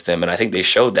against them. And I think they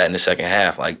showed that in the second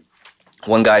half. Like,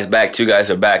 one guy's back, 2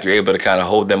 guys are back. You're able to kind of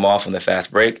hold them off on the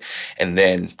fast break and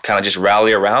then kind of just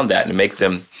rally around that and make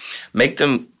the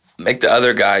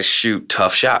other guys shoot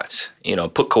tough shots. You know,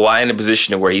 put Kawhi in a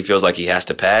position where he feels like he has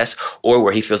to pass or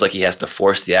where he feels like he has to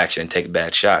force the action and take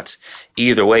bad shots.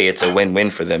 Either way, it's a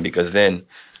win-win for them because then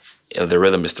the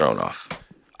rhythm is thrown off.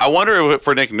 I wonder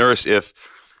for Nick Nurse if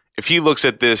he looks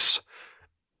at these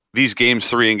games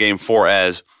 3 and game 4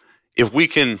 as if we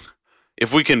can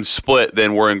split,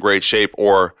 then we're in great shape,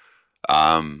 or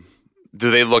do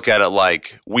they look at it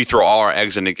like we throw all our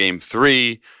eggs into game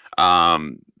 3?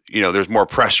 There's more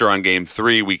pressure on game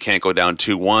 3. We can't go down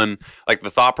 2-1. Like the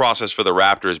thought process for the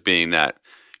Raptors being that,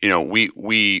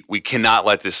 we cannot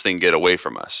let this thing get away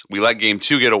from us. We let game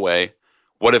 2 get away.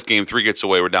 What if game 3 gets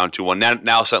away? We're down 2-1.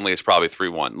 Now suddenly it's probably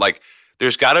 3-1. Like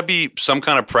there's got to be some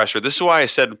kind of pressure. This is why I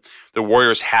said the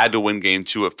Warriors had to win game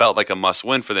 2. It felt like a must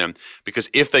win for them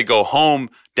because if they go home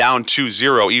down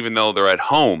 2-0, even though they're at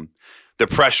home, the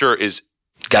pressure is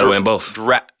got to win both.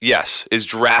 Is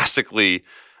drastically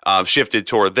shifted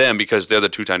toward them because they're the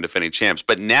 2-time defending champs.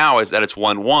 But now is that it's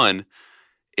 1-1.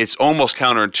 It's almost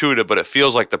counterintuitive, but it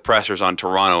feels like the pressure's on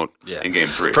Toronto in game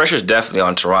 3. The pressure's definitely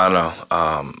on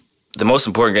Toronto. The most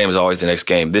important game is always the next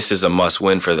game. This is a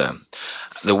must-win for them.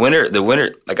 The winner,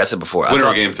 like I said before, winner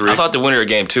of game 3. I thought the winner of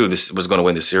game 2 this was going to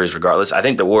win the series regardless. I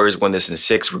think the Warriors win this in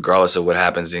 6 regardless of what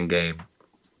happens in game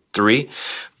 3.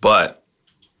 But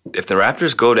if the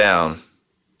Raptors go down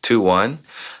 2-1,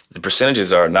 the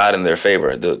percentages are not in their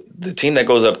favor. The team that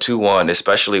goes up 2-1,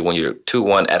 especially when you're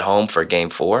 2-1 at home for game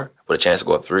 4 with a chance to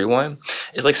go up 3-1,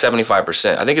 is like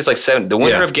 75%. I think it's like the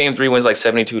winner of game 3 wins like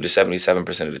 72 to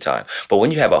 77% of the time. But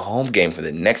when you have a home game for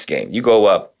the next game, you go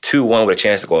up 2-1 with a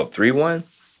chance to go up 3-1,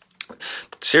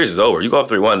 the series is over. You go up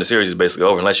 3-1, the series is basically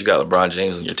over unless you got LeBron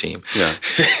James on your team. Yeah.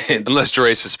 Unless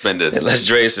Dre is suspended. Unless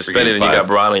Dre is suspended and you got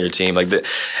Bron on your team. Like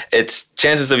it's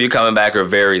chances of you coming back are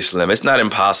very slim. It's not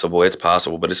impossible. It's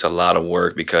possible, but it's a lot of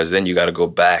work because then you got to go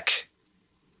back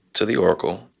to the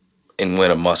Oracle and win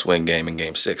a must-win game in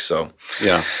game 6. So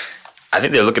yeah, I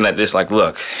think they're looking at this like,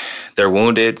 look, they're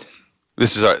wounded.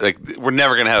 This is we're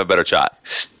never going to have a better shot.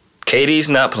 KD's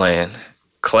not playing.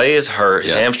 Clay is hurt.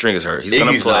 His hamstring is hurt. He's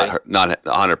going to play. Not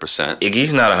 100%.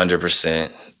 Iggy's not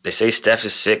 100%. They say Steph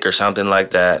is sick or something like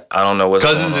that. I don't know what's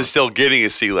going on. Cousins is still getting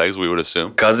his sea legs, we would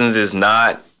assume. Cousins is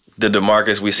not the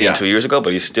DeMarcus we seen 2 years ago,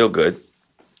 but he's still good.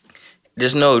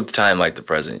 There's no time like the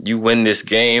present. You win this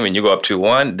game and you go up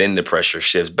 2-1, then the pressure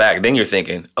shifts back. Then you're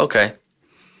thinking, okay,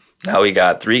 now we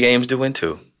got 3 games to win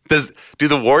 2. Do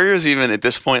the Warriors even at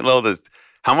this point, Lil,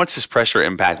 how much does pressure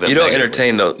impact them? You don't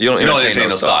entertain those. You don't entertain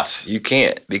those thoughts. You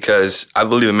can't because I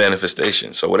believe in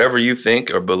manifestation. So whatever you think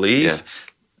or believe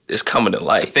is coming to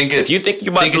life. If you think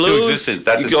you're about to lose,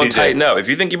 you're going to tighten up. If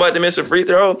you think you're about to miss a free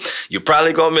throw, you're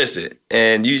probably going to miss it.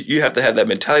 And you have to have that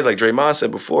mentality, like Draymond said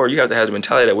before. You have to have the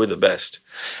mentality that we're the best.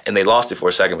 And they lost it for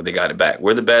a second, but they got it back.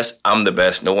 We're the best. I'm the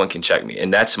best. No one can check me.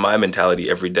 And that's my mentality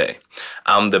every day.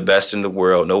 I'm the best in the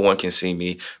world. No one can see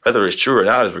me. Whether it's true or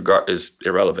not is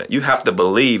irrelevant. You have to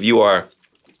believe you are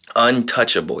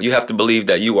untouchable. You have to believe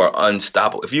that you are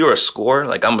unstoppable. If you're a scorer,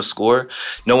 like I'm a scorer,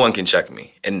 no one can check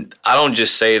me. And I don't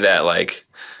just say that like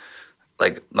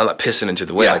I'm not pissing into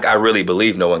the wind. Like I really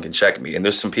believe no one can check me. And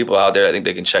there's some people out there that think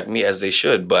they can check me as they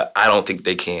should, but I don't think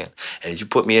they can. And if you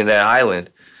put me in that island,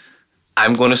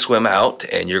 I'm going to swim out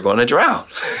and you're going to drown.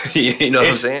 You know what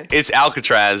I'm saying? It's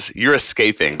Alcatraz. You're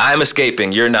escaping. I'm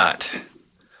escaping. You're not.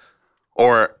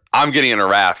 Or I'm getting in a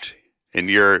raft and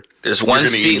There's one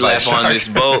seat left on this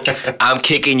boat. I'm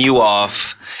kicking you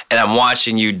off and I'm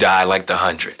watching you die like the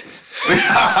 100.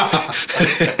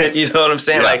 You know what I'm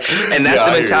saying? And that's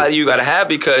the mentality you got to have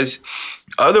because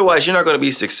otherwise you're not going to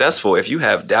be successful. If you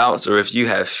have doubts or if you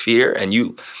have fear and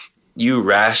you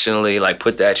rationally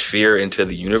put that fear into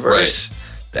the universe,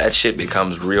 that shit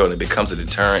becomes real and it becomes a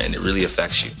deterrent and it really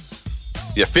affects you.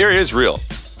 Yeah, fear is real.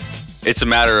 It's a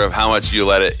matter of how much you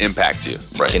let it impact you.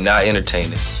 You cannot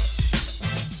entertain it.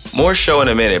 More show in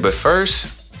a minute, but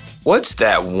first, what's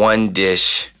that one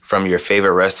dish from your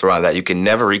favorite restaurant that you can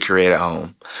never recreate at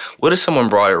home? What if someone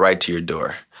brought it right to your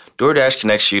door? DoorDash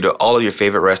connects you to all of your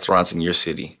favorite restaurants in your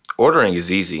city. Ordering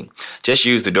is easy. Just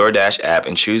use the DoorDash app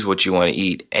and choose what you want to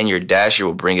eat, and your Dasher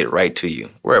will bring it right to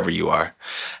you, wherever you are.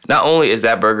 Not only is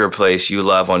that burger place you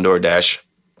love on DoorDash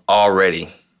already,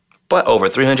 but over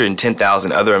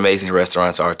 310,000 other amazing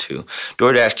restaurants are too.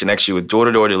 DoorDash connects you with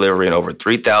door-to-door delivery in over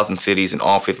 3,000 cities in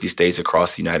all 50 states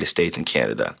across the United States and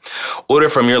Canada. Order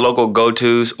from your local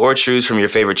go-tos or choose from your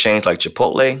favorite chains like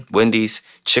Chipotle, Wendy's,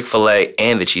 Chick-fil-A,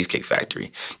 and the Cheesecake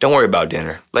Factory. Don't worry about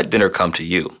dinner. Let dinner come to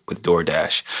you with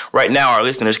DoorDash. Right now, our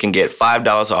listeners can get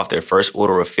 $5 off their first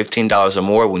order of $15 or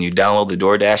more when you download the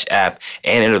DoorDash app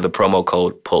and enter the promo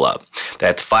code PULLUP.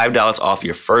 That's $5 off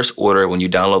your first order when you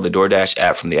download the DoorDash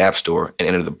app from the App Store and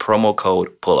enter the promo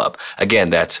code PULLUP. Again,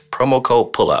 that's promo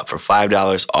code PULLUP for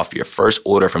 $5 off your first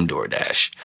order from DoorDash.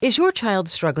 Is your child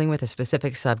struggling with a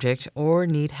specific subject or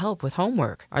need help with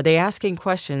homework? Are they asking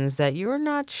questions that you're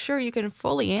not sure you can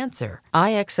fully answer?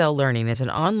 IXL Learning is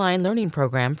an online learning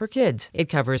program for kids. It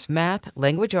covers math,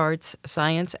 language arts,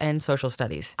 science, and social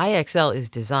studies. IXL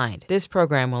is designed. This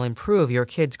program will improve your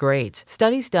kids' grades.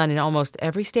 Studies done in almost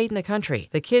every state in the country.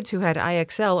 The kids who had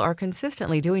IXL are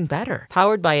consistently doing better.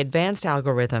 Powered by advanced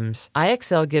algorithms,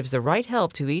 IXL gives the right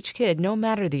help to each kid no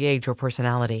matter the age or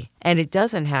personality. And it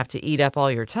doesn't have to eat up all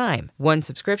your time. One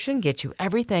subscription gets you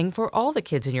everything for all the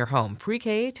kids in your home,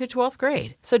 pre-K to 12th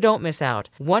grade. So don't miss out.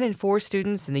 1 in 4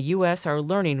 students in the U.S. are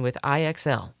learning with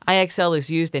IXL. IXL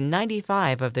is used in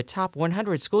 95 of the top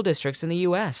 100 school districts in the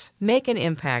U.S. Make an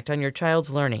impact on your child's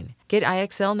learning. Get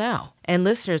IXL now. And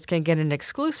listeners can get an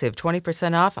exclusive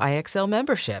 20% off IXL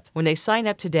membership when they sign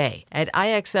up today at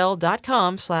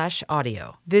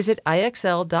IXL.com/audio. Visit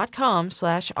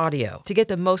IXL.com/audio to get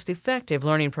the most effective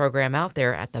learning program out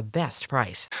there at the best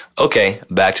price. Okay,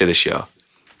 back to the show.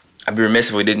 I'd be remiss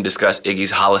if we didn't discuss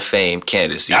Iggy's Hall of Fame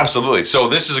candidacy. Absolutely. So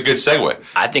this is a good segue.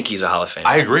 I think he's a Hall of Famer.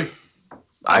 I agree.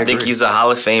 I think he's a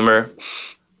Hall of Famer.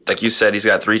 Like you said, he's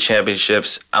got 3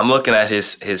 championships. I'm looking at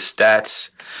his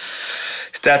stats.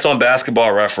 Stats on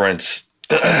Basketball Reference.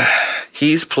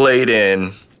 He's played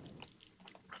in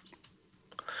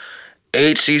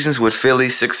 8 seasons with Philly,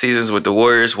 6 seasons with the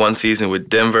Warriors, 1 season with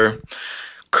Denver.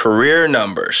 Career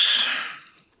numbers.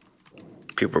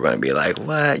 People are going to be like,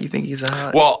 what? You think he's a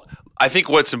hot? Well, I think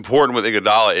what's important with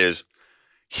Iguodala is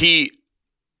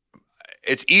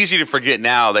it's easy to forget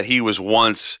now that he was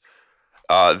once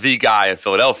the guy in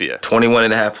Philadelphia.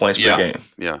 21.5 points per game.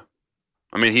 Yeah.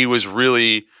 I mean, he was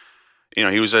really,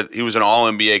 he was an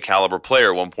all-NBA caliber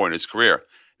player at one point in his career.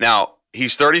 Now,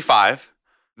 he's 35.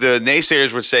 The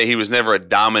naysayers would say he was never a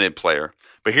dominant player,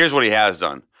 but here's what he has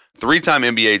done. 3-time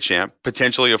NBA champ,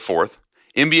 potentially a 4th,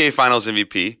 NBA Finals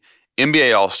MVP,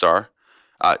 NBA All-Star,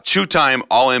 2-time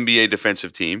All-NBA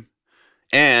defensive team,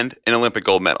 and an Olympic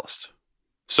gold medalist.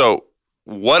 So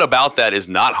what about that is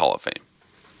not Hall of Fame?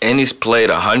 And he's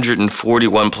played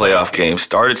 141 playoff games,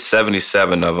 started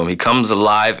 77 of them. He comes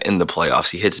alive in the playoffs.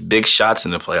 He hits big shots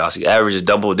in the playoffs. He averages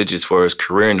double digits for his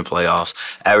career in the playoffs,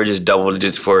 averages double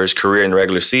digits for his career in the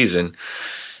regular season,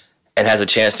 and has a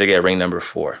chance to get ring number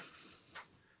 4.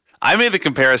 I made the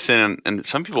comparison, and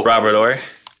some people... Robert Horry?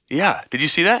 Yeah. Did you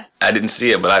see that? I didn't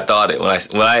see it, but I thought it. When I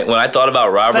thought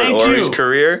about Robert Horry's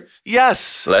career,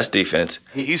 yes, less defense.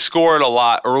 He scored a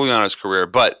lot early on in his career,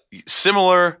 but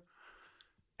similar...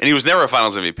 And he was never a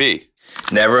Finals MVP.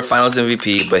 Never a Finals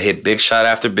MVP, but hit big shot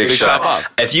after big shot.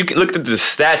 If you looked at the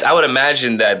stats, I would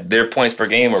imagine that their points per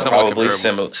game were probably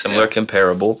similar,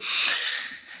 comparable.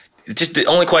 Just the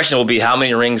only question will be how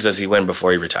many rings does he win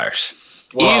before he retires?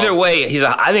 Well, either way,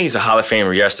 I think he's a Hall of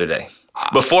Famer yesterday.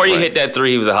 Before he hit that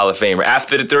 3, he was a Hall of Famer.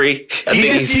 After the 3, he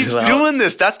just keeps doing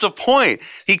this. That's the point.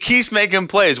 He keeps making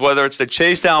plays, whether it's the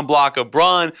chase down block of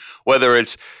Bron, whether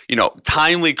it's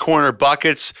timely corner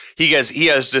buckets. He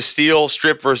has the steal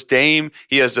strip versus Dame.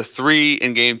 He has the 3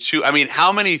 in game 2. I mean,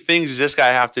 how many things does this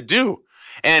guy have to do?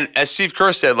 And as Steve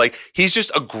Kerr said, he's just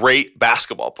a great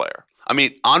basketball player. I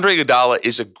mean, Andre Iguodala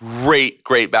is a great,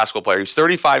 great basketball player. He's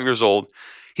 35 years old.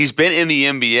 He's been in the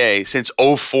NBA since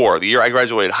 2004, the year I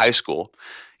graduated high school.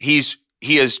 He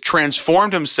has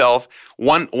transformed himself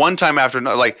one time after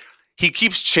another. He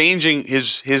keeps changing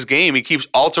his game. He keeps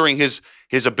altering his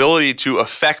ability to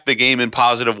affect the game in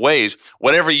positive ways.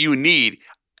 Whatever you need,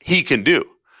 he can do.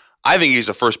 I think he's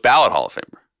a first ballot Hall of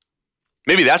Famer.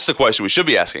 Maybe that's the question we should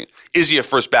be asking. Is he a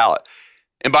first ballot?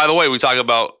 And by the way, we talk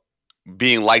about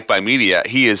being liked by media.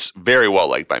 He is very well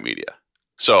liked by media.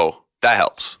 So that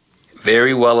helps.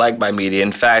 Very well liked by media.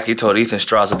 In fact, he told Ethan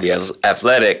Strauss of The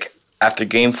Athletic after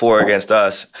Game 4 against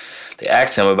us, they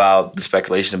asked him about the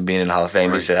speculation of being in the Hall of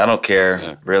Fame. Right. He said, I don't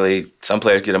care, really. Some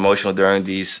players get emotional during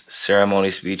these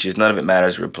ceremony speeches. None of it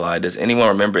matters, he replied. Does anyone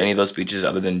remember any of those speeches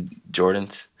other than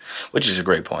Jordan's? Which is a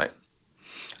great point.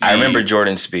 I remember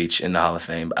Jordan's speech in the Hall of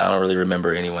Fame, but I don't really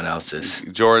remember anyone else's.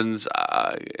 Jordan's,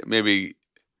 maybe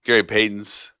Gary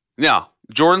Payton's. No,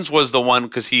 Jordan's was the one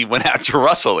because he went after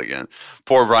Russell again.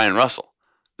 Poor Brian Russell.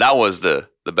 That was the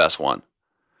best one.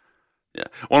 Yeah.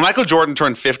 When Michael Jordan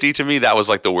turned 50, to me, that was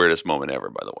like the weirdest moment ever,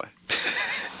 by the way.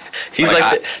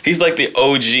 He's like the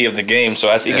OG of the game. So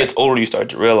as he gets older, you start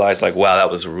to realize, like, wow, that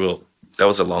was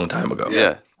a long time ago.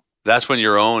 Yeah. That's when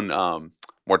your own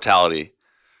mortality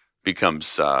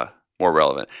becomes more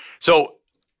relevant. So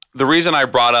the reason I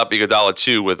brought up Iguodala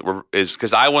too is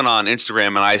because I went on Instagram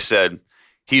and I said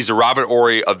he's the Robert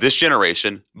Horry of this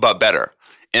generation, but better.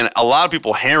 And a lot of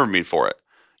people hammered me for it.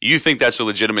 You think that's a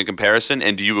legitimate comparison?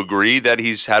 And do you agree that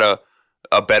he's had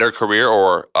a better career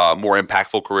or a more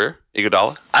impactful career,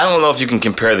 Iguodala? I don't know if you can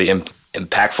compare the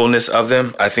impactfulness of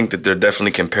them. I think that they're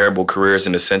definitely comparable careers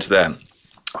in the sense that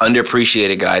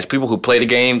underappreciated guys, people who play the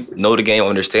game, know the game,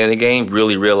 understand the game,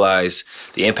 really realize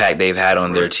the impact they've had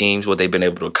on their teams, what they've been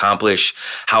able to accomplish,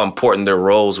 how important their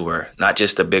roles were, not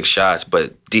just the big shots,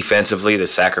 but defensively, the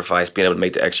sacrifice, being able to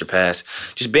make the extra pass,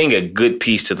 just being a good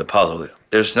piece to the puzzle.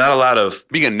 There's not a lot of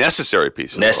being a necessary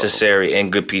piece. Necessary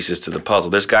and good pieces to the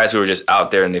puzzle. There's guys who are just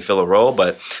out there and they fill a role,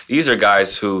 but these are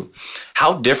guys who,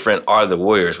 how different are the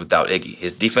Warriors without Iggy?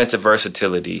 His defensive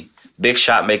versatility, big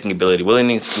shot-making ability,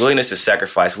 willingness to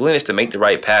sacrifice, willingness to make the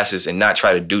right passes and not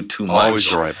try to do too much. Always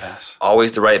the right pass.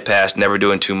 Always the right pass, never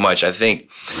doing too much. I think.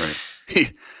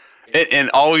 Right.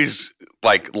 and always,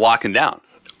 like, locking down.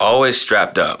 Always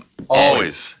strapped up.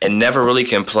 Always. And never really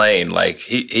complain. Like,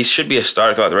 he should be a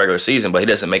starter throughout the regular season, but he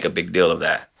doesn't make a big deal of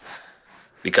that.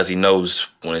 Because he knows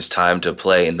when it's time to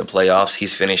play in the playoffs,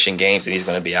 he's finishing games and he's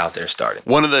going to be out there starting.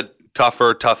 One of the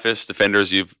toughest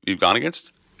defenders you've gone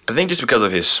against? I think just because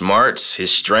of his smarts,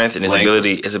 his strength, and his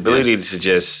ability to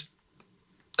just,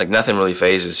 like, nothing really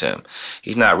phases him.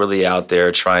 He's not really out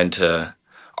there trying to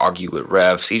argue with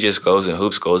refs. He just goes and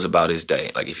hoops, goes about his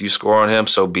day. Like, if you score on him,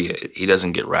 so be it. He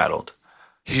doesn't get rattled.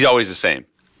 He's always the same.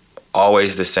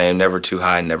 Always the same, never too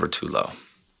high, never too low.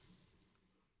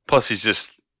 Plus,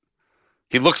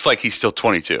 he looks like he's still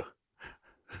 22.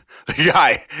 The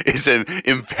guy is in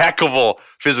impeccable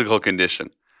physical condition.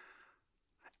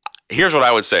 Here's what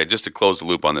I would say, just to close the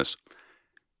loop on this.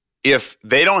 If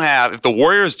the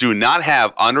Warriors do not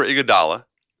have Andre Iguodala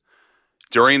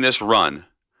during this run,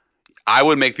 I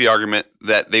would make the argument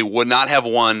that they would not have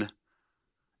won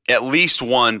at least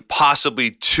one, possibly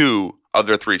two of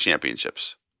their 3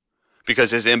 championships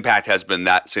because his impact has been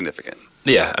that significant.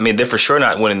 Yeah, I mean, they're for sure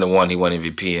not winning the one he won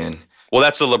MVP in. Well,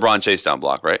 that's the LeBron chase down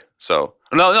block, right? So,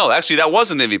 no, actually, that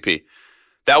wasn't the MVP.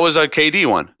 That was a KD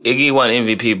one. Iggy won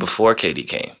MVP before KD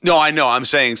came. No, I know. I'm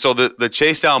saying, so the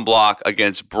chase down block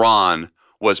against Bron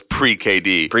was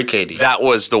pre-KD. Pre-KD. That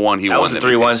was the one he won. That was the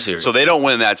 3-1 series. So they don't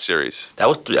win that series. That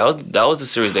was the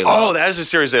series they lost. Oh, that is the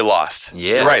series they lost.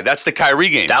 Yeah. You're right. That's the Kyrie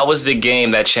game. That was the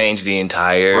game that changed the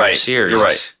entire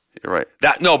series. You're right.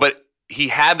 But he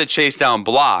had the chase down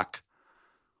block.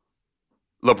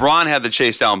 LeBron had the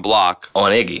chase down block.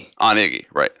 On Iggy,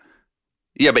 right.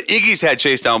 Yeah, but Iggy's had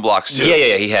chase down blocks too.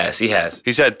 Yeah, he has.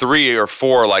 He's had 3 or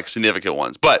 4 like significant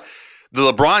ones. But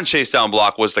the LeBron chase down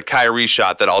block was the Kyrie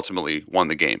shot that ultimately won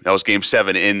the game. That was game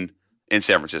 7 in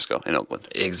San Francisco, in Oakland.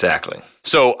 Exactly.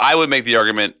 So I would make the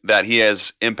argument that he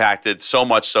has impacted so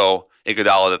much so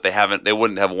Iguodala that they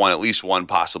wouldn't have won at least one,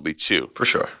 possibly 2. For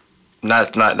sure.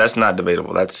 That's not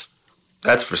debatable.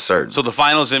 That's for certain. So the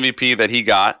finals MVP that he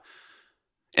got,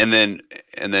 and then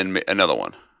another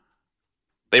one.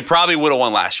 They probably would have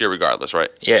won last year regardless, right?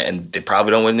 Yeah, and they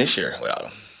probably don't win this year without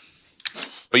him.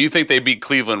 But you think they beat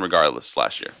Cleveland regardless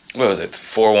last year? What was it,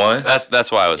 4-1?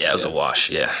 That's why I was. Yeah, it was a wash,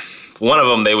 yeah. One of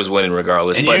them, they was winning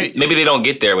regardless. And but maybe they don't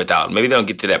get there without him. Maybe they don't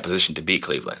get to that position to beat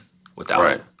Cleveland without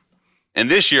him.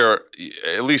 And this year,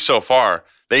 at least so far,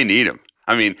 they need him.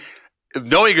 I mean,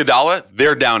 no Iguodala,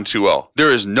 they're down 2-0.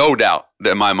 There is no doubt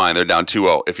that in my mind they're down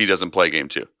 2-0 if he doesn't play game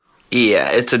 2. Yeah,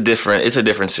 it's a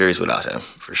different series without him,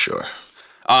 for sure.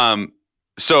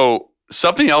 So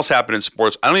something else happened in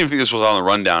sports. I don't even think this was on the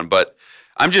rundown, but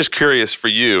I'm just curious for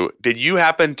you. Did you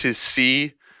happen to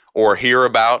see or hear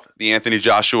about the Anthony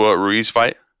Joshua Ruiz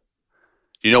fight?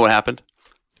 Do you know what happened?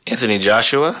 Anthony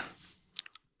Joshua?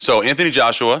 So Anthony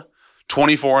Joshua,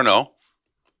 24-0,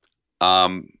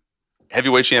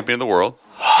 heavyweight champion of the world.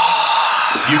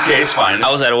 UK's finest.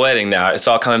 I was at a wedding now. It's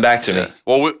all coming back to me.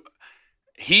 Well,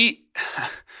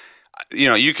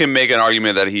 you can make an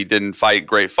argument that he didn't fight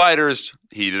great fighters.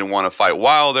 He didn't want to fight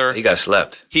Wilder. He got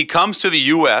slept. He comes to the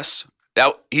U.S.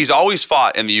 He's always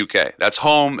fought in the U.K. That's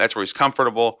home. That's where he's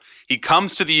comfortable. He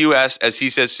comes to the U.S., as he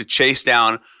says, to chase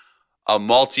down a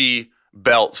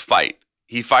multi-belt fight.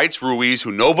 He fights Ruiz,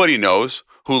 who nobody knows,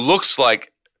 who looks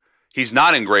like he's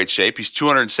not in great shape. He's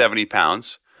 270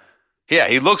 pounds. Yeah,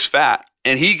 he looks fat,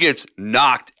 and he gets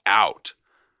knocked out.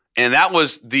 And that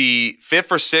was the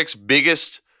 5th or 6th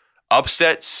biggest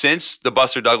upset since the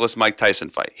Buster Douglas-Mike Tyson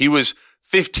fight. He was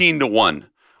 15-1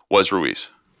 was Ruiz.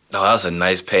 No, that was a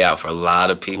nice payout for a lot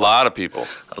of people. A lot of people.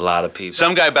 A lot of people.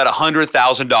 Some guy bet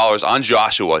 $100,000 on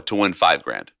Joshua to win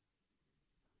 $5,000.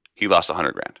 He lost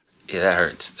 $100,000. Yeah, that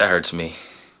hurts. That hurts me.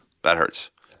 That hurts.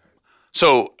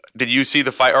 So, did you see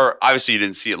the fight? Or obviously you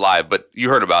didn't see it live, but you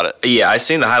heard about it. Yeah, I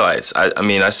seen the highlights. I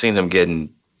mean, I seen him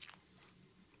getting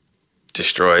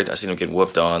destroyed. I seen him getting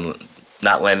whooped on,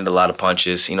 not landing a lot of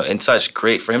punches. You know, in such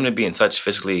great for him to be in such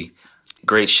physically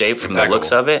great shape from the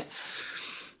looks of it.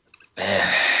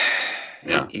 Man,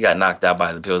 yeah. He got knocked out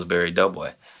by the Pillsbury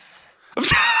Doughboy.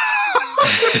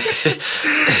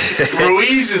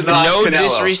 Ruiz is not no Canelo.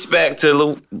 Disrespect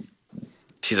to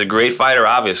he's a great fighter,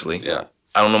 obviously. Yeah.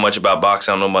 I don't know much about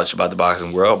boxing. I don't know much about the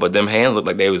boxing world, but them hands look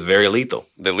like they was very lethal.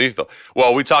 They're lethal.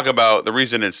 Well, we talk about the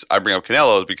reason I bring up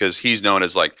Canelo is because he's known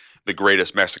as like the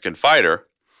greatest Mexican fighter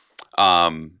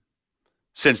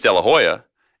since De La Hoya,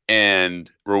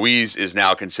 and Ruiz is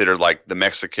now considered like the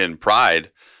Mexican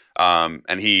pride,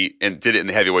 and he did it in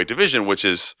the heavyweight division, which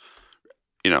is,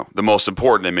 you know, the most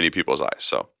important in many people's eyes.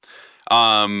 So,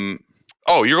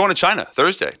 you're going to China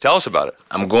Thursday. Tell us about it.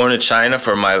 I'm going to China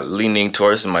for my Li Ning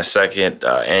tour. This is my second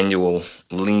annual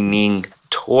Li Ning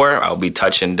tour. I'll be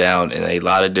touching down in a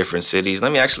lot of different cities.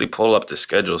 Let me actually pull up the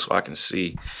schedule so I can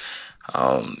see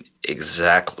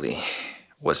exactly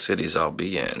what cities I'll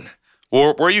be in.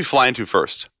 Where are you flying to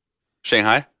first?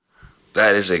 Shanghai?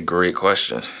 That is a great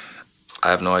question. I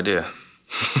have no idea.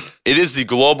 It is the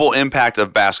global impact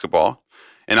of basketball,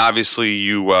 and obviously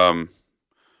you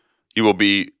will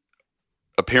be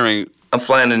appearing. I'm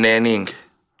flying to Nanning.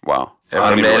 Wow. And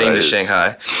from Nanning to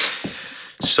Shanghai.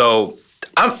 So,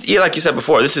 like you said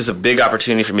before, this is a big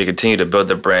opportunity for me to continue to build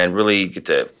the brand, really get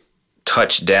to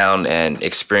touch down and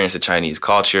experience the Chinese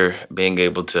culture, being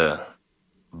able to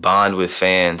bond with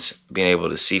fans, being able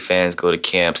to see fans, go to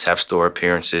camps, have store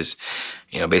appearances,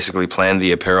 you know, basically plan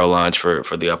the apparel launch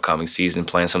for the upcoming season,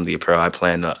 plan some of the apparel I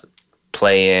plan to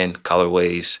play in,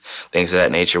 colorways, things of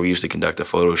that nature. We usually conduct a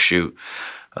photo shoot.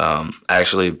 I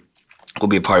actually will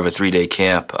be a part of a 3-day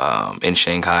camp in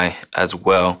Shanghai as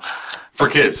well. For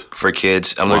kids? For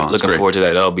kids. I'm looking forward to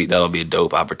that. That'll be a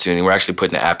dope opportunity. We're actually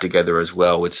putting an app together as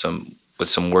well with some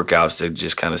workouts to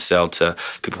just kind of sell to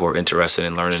people who are interested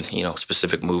in learning, you know,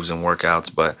 specific moves and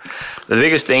workouts. But the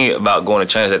biggest thing about going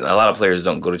to China is that a lot of players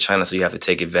don't go to China, so you have to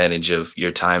take advantage of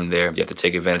your time there. You have to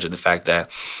take advantage of the fact that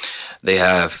they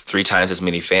have 3 times as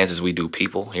many fans as we do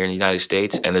people here in the United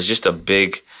States, and there's just a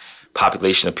big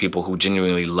population of people who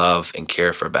genuinely love and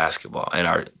care for basketball and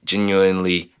are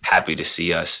genuinely happy to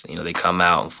see us. You know, they come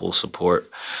out in full support.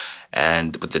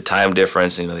 And with the time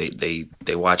difference, you know,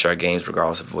 they watch our games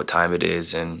regardless of what time it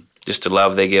is. And just the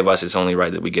love they give us, it's only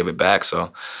right that we give it back.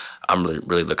 So I'm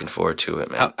really looking forward to it,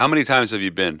 man. How many times have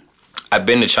you been? I've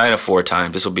been to China 4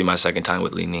 times. This will be my 2nd time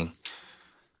with Li Ning.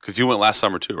 Because you went last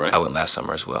summer too, right? I went last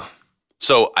summer as well.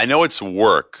 So I know it's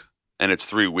work and it's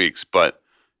 3 weeks, but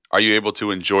are you able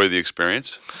to enjoy the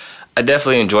experience? I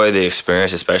definitely enjoy the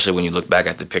experience, especially when you look back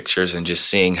at the pictures and just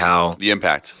seeing how the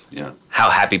impact, yeah, how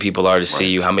happy people are to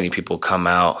see you, how many people come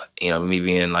out. You know, me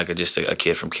being like just a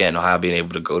kid from Canton, Ohio, being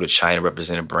able to go to China,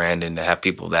 represent a brand, and to have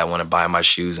people that want to buy my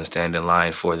shoes and stand in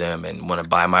line for them, and want to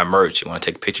buy my merch, and want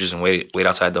to take pictures and wait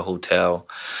outside the hotel.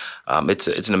 It's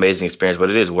an amazing experience, but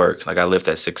it is work. Like I lift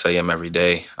at 6 a.m. every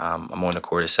day. I'm on the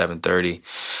court at 7:30,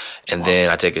 and then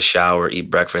I take a shower, eat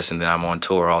breakfast, and then I'm on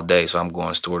tour all day. So I'm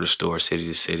going store to store, city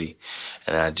to city,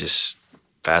 and then I just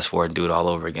fast forward and do it all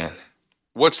over again.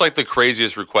 What's like the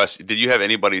craziest request? Did you have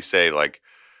anybody say like,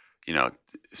 you know,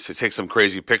 to take some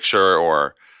crazy picture,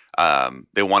 or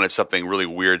they wanted something really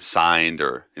weird signed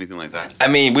or anything like that? I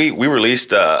mean, we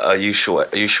released a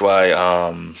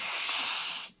Ushuai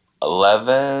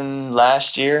 11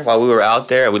 last year while we were out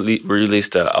there. We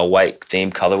released a white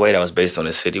themed colorway that was based on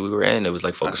the city we were in. It was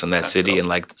like focused on that city, and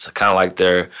like it's kind of like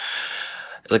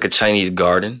it's like a Chinese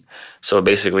garden. So it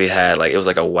basically had it was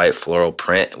like a white floral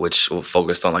print, which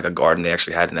focused on like a garden they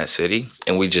actually had in that city.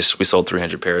 And we sold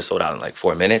 300 pairs, sold out in like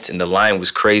 4 minutes. And the line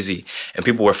was crazy. And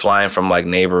people were flying from like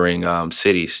neighboring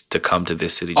cities to come to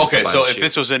this city. Okay, so if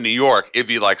this was in New York, it'd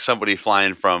be like somebody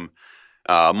flying from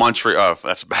Montreal,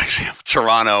 that's a bad example,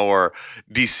 Toronto or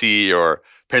DC or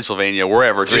Pennsylvania,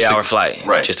 wherever. 3-hour flight,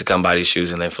 right? Just to come buy these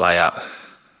shoes and then fly out.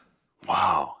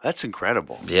 Wow, that's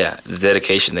incredible. Yeah, the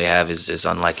dedication they have is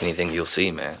unlike anything you'll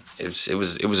see, man. It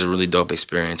was a really dope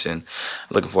experience, and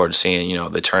looking forward to seeing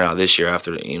the turnout this year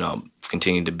after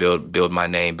continue to build my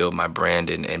name, build my brand,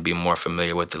 and be more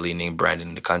familiar with the Li Ning brand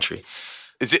in the country.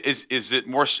 Is it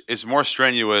more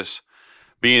strenuous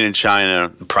being in China?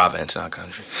 Province, not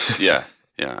country. Yeah,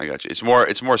 I got you. It's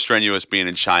more strenuous being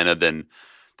in China than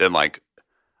like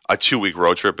a 2-week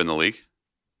road trip in the league.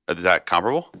 Is that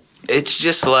comparable? It's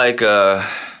just like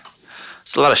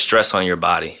it's a lot of stress on your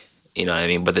body. You know what I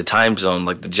mean? But the time zone,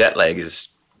 like the jet lag is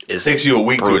takes you a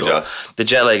week brutal. to adjust. The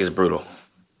jet lag is brutal.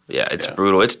 Yeah, it's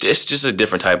brutal. It's just a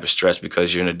different type of stress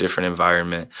because you're in a different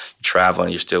environment. You're traveling,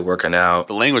 you're still working out.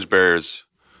 The language barriers.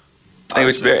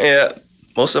 Yeah.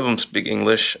 Most of them speak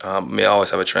English. I always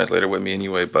have a translator with me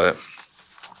anyway, but...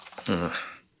 How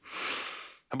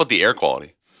about the air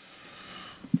quality?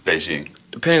 Beijing.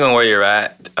 Depending on where you're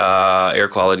at, air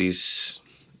quality's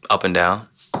up and down.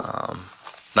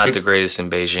 Not the greatest in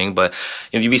Beijing, but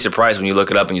you'd be surprised when you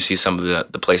look it up and you see some of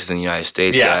the places in the United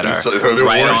States that are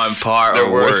right worse. on par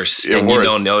or worse. Yeah, and worse. You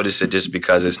don't notice it just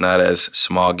because it's not as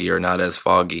smoggy or not as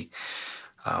foggy.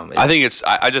 I think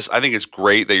it's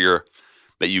great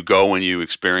that you go and you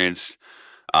experience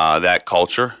that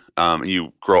culture. And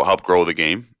you help grow the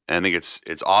game. And I think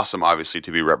it's awesome, obviously,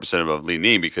 to be representative of Li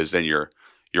Ning because then you're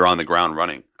on the ground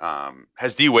running.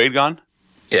 Has D Wade gone?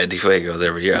 Yeah, D Wade goes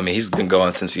every year. I mean, he's been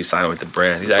going since he signed with the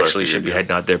brand. He actually should be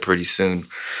heading out there pretty soon.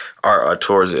 Our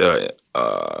tours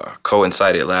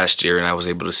coincided last year, and I was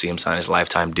able to see him sign his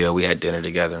lifetime deal. We had dinner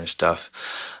together and stuff.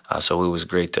 So it was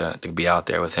great to be out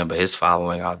there with him. But his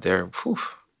following out there, whew.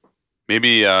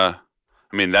 Maybe,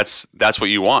 that's what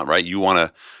you want, right? You want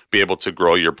to be able to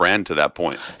grow your brand to that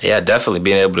point. Yeah, definitely.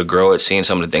 Being able to grow it, seeing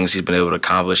some of the things he's been able to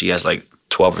accomplish. He has like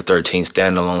 12 or 13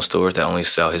 standalone stores that only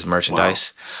sell his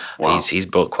merchandise. Wow. He's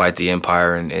built quite the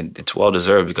empire, and it's well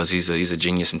deserved because he's a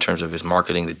genius in terms of his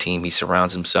marketing, the team he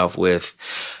surrounds himself with,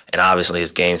 and obviously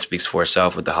his game speaks for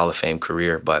itself with the Hall of Fame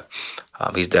career. But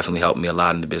he's definitely helped me a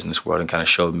lot in the business world and kind of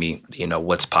showed me,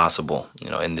 what's possible,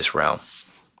 in this realm.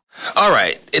 All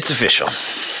right, it's official.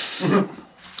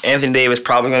 Anthony Davis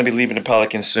probably going to be leaving the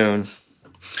Pelicans soon.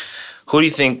 Who do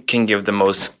you think can give the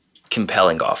most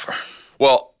compelling offer?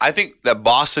 Well, I think that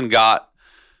Boston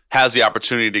has the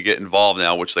opportunity to get involved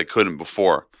now, which they couldn't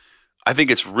before. I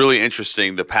think it's really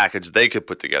interesting the package they could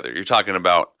put together. You're talking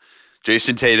about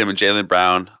Jason Tatum and Jaylen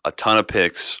Brown, a ton of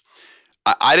picks.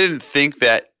 I didn't think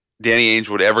that Danny Ainge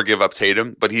would ever give up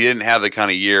Tatum, but he didn't have the kind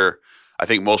of year I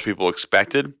think most people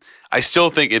expected. I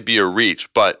still think it'd be a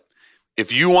reach, but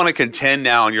if you want to contend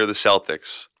now and you're the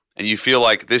Celtics and you feel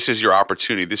like this is your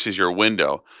opportunity, this is your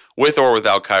window, with or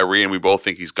without Kyrie, and we both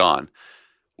think he's gone,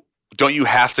 don't you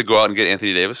have to go out and get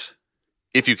Anthony Davis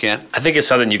if you can? I think it's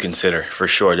something you consider for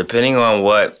sure, depending on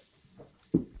what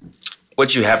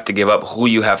you have to give up, who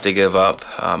you have to give up.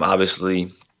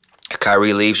 Obviously, if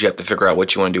Kyrie leaves, you have to figure out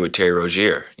what you want to do with Terry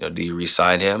Rozier. Do you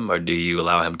re-sign him or do you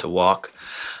allow him to walk?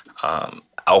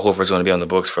 Al Horford's going to be on the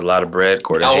books for a lot of bread.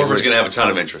 Al Horford's going to have a ton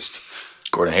of interest.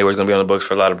 Gordon Hayward's going to be on the books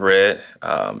for a lot of bread.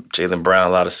 Jaylen Brown,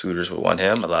 a lot of suitors would want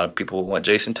him. A lot of people would want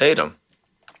Jason Tatum.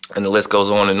 And the list goes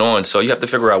on and on. So you have to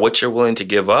figure out what you're willing to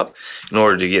give up in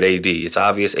order to get AD. It's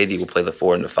obvious AD will play the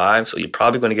 4 and the 5, so you're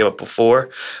probably going to give up a 4,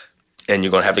 and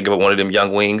you're going to have to give up one of them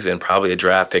young wings and probably a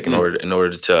draft pick in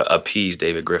order to appease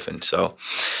David Griffin. So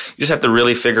you just have to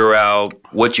really figure out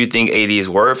what you think AD is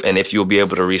worth and if you'll be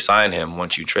able to re-sign him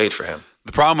once you trade for him.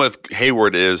 The problem with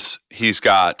Hayward is he's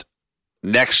got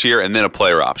next year and then a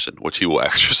player option, which he will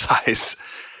exercise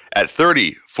at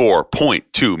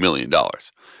 $34.2 million.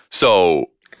 So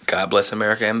God bless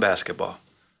America and basketball.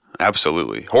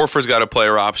 Absolutely. Horford's got a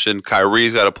player option.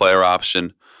 Kyrie's got a player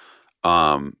option.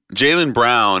 Jaylen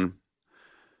Brown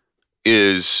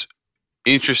is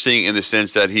interesting in the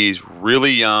sense that he's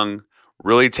really young,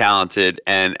 really talented,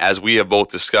 and as we have both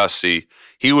discussed,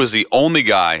 he was the only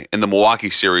guy in the Milwaukee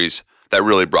series that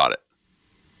really brought it.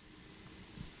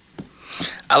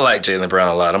 I like Jaylen Brown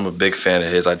a lot. I'm a big fan of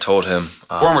his. I told him.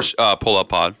 Former Pull-Up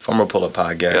Pod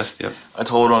guest. Yes, yep. I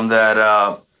told him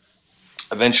that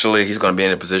eventually he's going to be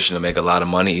in a position to make a lot of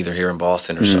money either here in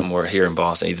Boston or somewhere here in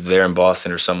Boston, either there in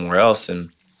Boston or somewhere else.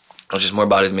 And it's just more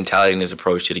about his mentality and his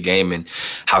approach to the game and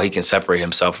how he can separate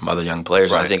himself from other young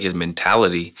players. Right. And I think his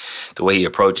mentality, the way he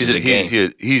approaches the game.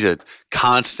 He's a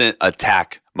constant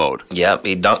attack mode. Yep.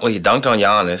 He dunked on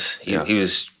Giannis. He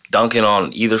was dunking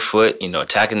on either foot,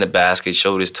 attacking the basket,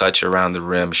 showed his touch around the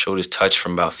rim, showed his touch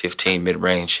from about 15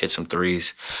 mid-range, hit some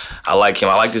threes. I like him.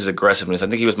 I like his aggressiveness. I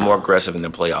think he was more aggressive in the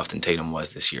playoff than Tatum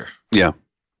was this year. Yeah,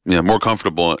 more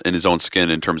comfortable in his own skin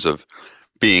in terms of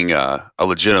being a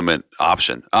legitimate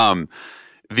option.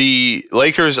 The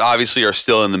Lakers obviously are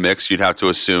still in the mix, you'd have to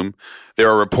assume. There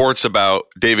are reports about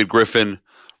David Griffin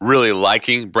really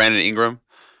liking Brandon Ingram.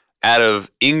 Out of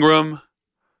Ingram,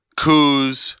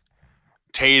 Kuz,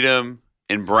 Tatum,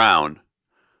 and Brown.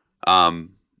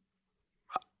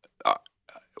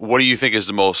 What do you think is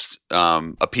the most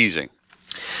appeasing?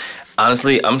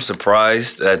 Honestly, I'm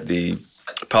surprised that the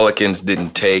Pelicans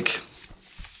didn't take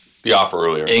The offer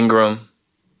earlier. Ingram,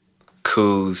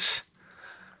 Kuz,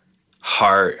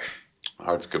 Hart,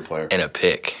 Hart's a good player. and a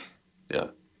pick. Yeah.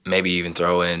 Maybe even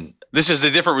throw in. This is a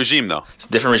different regime, though. It's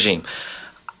a different regime.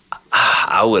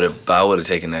 I would have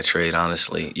taken that trade.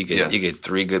 Honestly, you get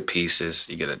 3 good pieces.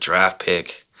 You get a draft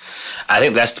pick. I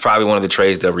think that's probably one of the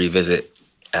trades they'll revisit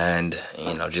and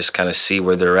just kind of see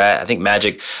where they're at. I think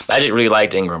Magic really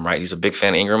liked Ingram, right? He's a big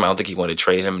fan of Ingram. I don't think he wanted to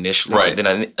trade him initially, right?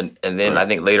 Then I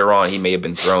think later on he may have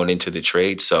been thrown into the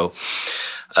trade. So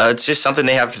it's just something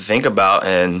they have to think about,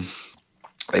 and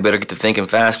they better get to thinking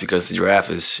fast because the draft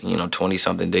is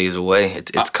 20-something days away.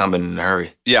 It's coming in a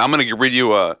hurry. Yeah, I'm going to read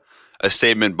you a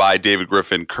statement by David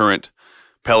Griffin, current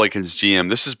Pelicans GM.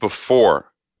 This is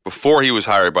before he was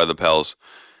hired by the Pels,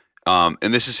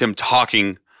 and this is him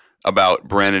talking about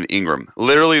Brandon Ingram.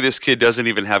 Literally, this kid doesn't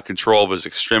even have control of his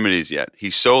extremities yet.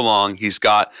 He's so long. He's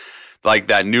got like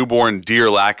that newborn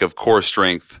deer lack of core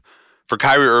strength. For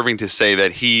Kyrie Irving to say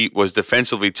that he was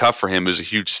defensively tough for him is a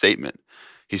huge statement.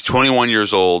 He's 21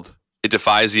 years old. It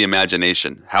defies the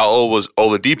imagination. How old was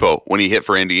Oladipo when he hit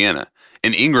for Indiana?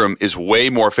 And Ingram is way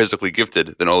more physically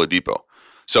gifted than Oladipo.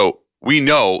 So we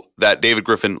know that David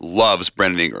Griffin loves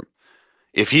Brandon Ingram.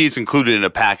 If he's included in a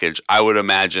package, I would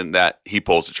imagine that he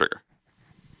pulls the trigger.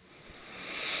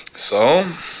 So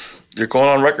you're going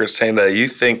on record saying that you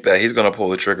think that he's going to pull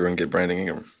the trigger and get Brandon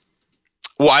Ingram.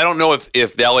 Well, I don't know if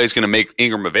the LA is going to make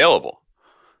Ingram available.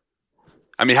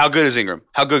 I mean, how good is Ingram?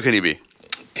 How good can he be?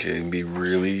 Can be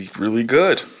really, really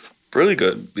good. Really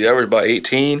good. He averaged about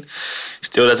 18.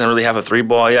 Still doesn't really have a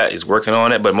 3-ball yet. He's working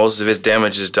on it, but most of his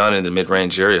damage is done in the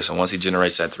mid-range area. So once he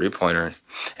generates that 3-pointer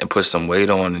and puts some weight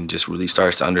on and just really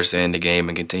starts to understand the game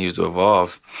and continues to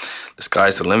evolve, the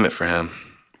sky's the limit for him.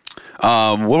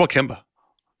 What about Kemba?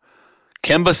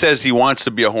 Kemba says he wants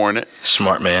to be a Hornet.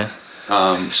 Smart man.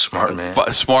 Smart man.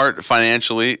 Smart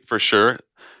financially, for sure.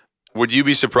 Would you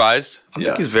be surprised? I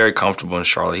think he's very comfortable in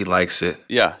Charlotte. He likes it.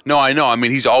 Yeah. No, I know. I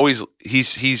mean, he's always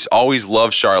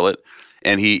loved Charlotte,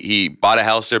 and he bought a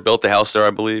house there, built a house there,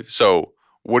 I believe. So,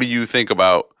 what do you think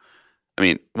about? I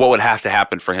mean, what would have to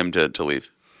happen for him to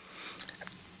leave?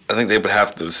 I think they would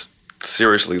have to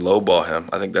seriously lowball him.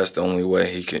 I think that's the only way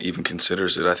he can even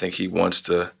considers it. I think he wants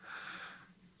to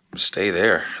stay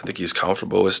there. I think he's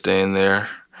comfortable with staying there.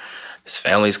 His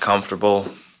family's comfortable.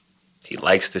 He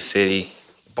likes the city.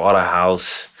 Bought a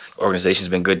house. The organization's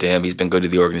been good to him. He's been good to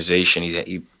the organization.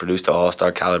 He produced an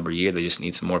all-star caliber year. They just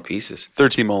need some more pieces.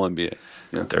 Third-team All-NBA.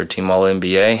 Yeah. Third-team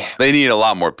All-NBA. They need a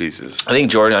lot more pieces. I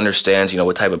think Jordan understands,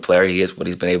 what type of player he is, what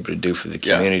he's been able to do for the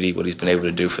community, what he's been able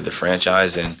to do for the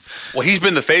franchise. And well, he's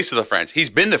been the face of the franchise. He's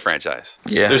been the franchise.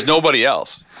 Yeah. There's nobody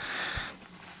else.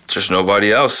 There's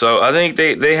nobody else. So I think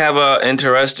they have an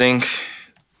interesting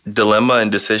dilemma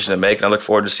and decision to make, and I look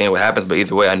forward to seeing what happens. But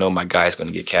either way, I know my guy's going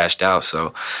to get cashed out,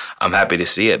 so I'm happy to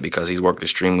see it because he's worked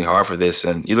extremely hard for this.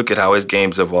 And you look at how his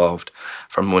game's evolved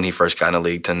from when he first got in the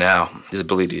league to now. His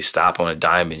ability to stop on a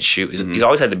dime and shoot. He's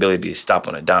always had the ability to stop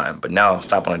on a dime, but now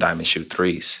stop on a dime and shoot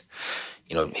threes.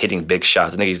 Hitting big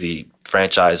shots. I think he's the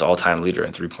franchise all-time leader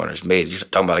in three-pointers made. You're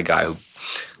talking about a guy who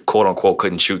quote-unquote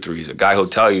couldn't shoot threes. A guy who'll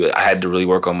tell you, I had to really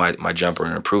work on my jumper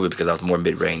and improve it because I was more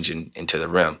mid-range and into the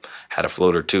rim. Had a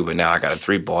floater too, but now I got a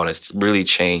 3-ball, and it's really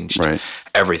changed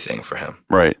everything for him.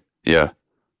 Right. Yeah.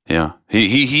 Yeah.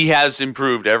 He has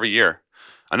improved every year.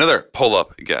 Another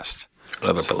pull-up guest.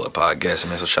 Another pull-up pod guest,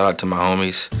 man. So shout out to my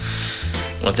homies.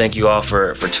 I want to thank you all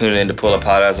for tuning in to Pull Up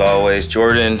Pod as always.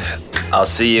 Jordan, I'll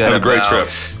see you Have in a great trip.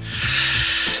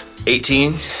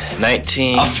 18,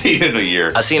 19. I'll see you in a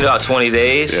year. I'll see you in about 20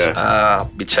 days. Yeah. I'll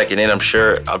be checking in. I'm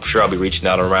sure I'll be reaching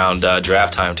out around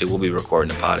draft time too. We'll be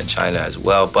recording the pod in China as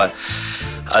well. But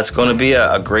it's going to be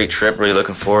a great trip. Really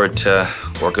looking forward to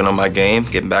working on my game,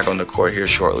 getting back on the court here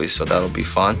shortly. So that'll be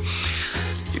fun.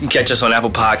 You can catch us on Apple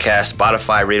Podcasts,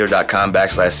 Spotify,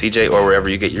 Radio.com/CJ, or wherever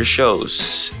you get your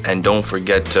shows. And don't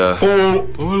forget to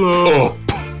pull up.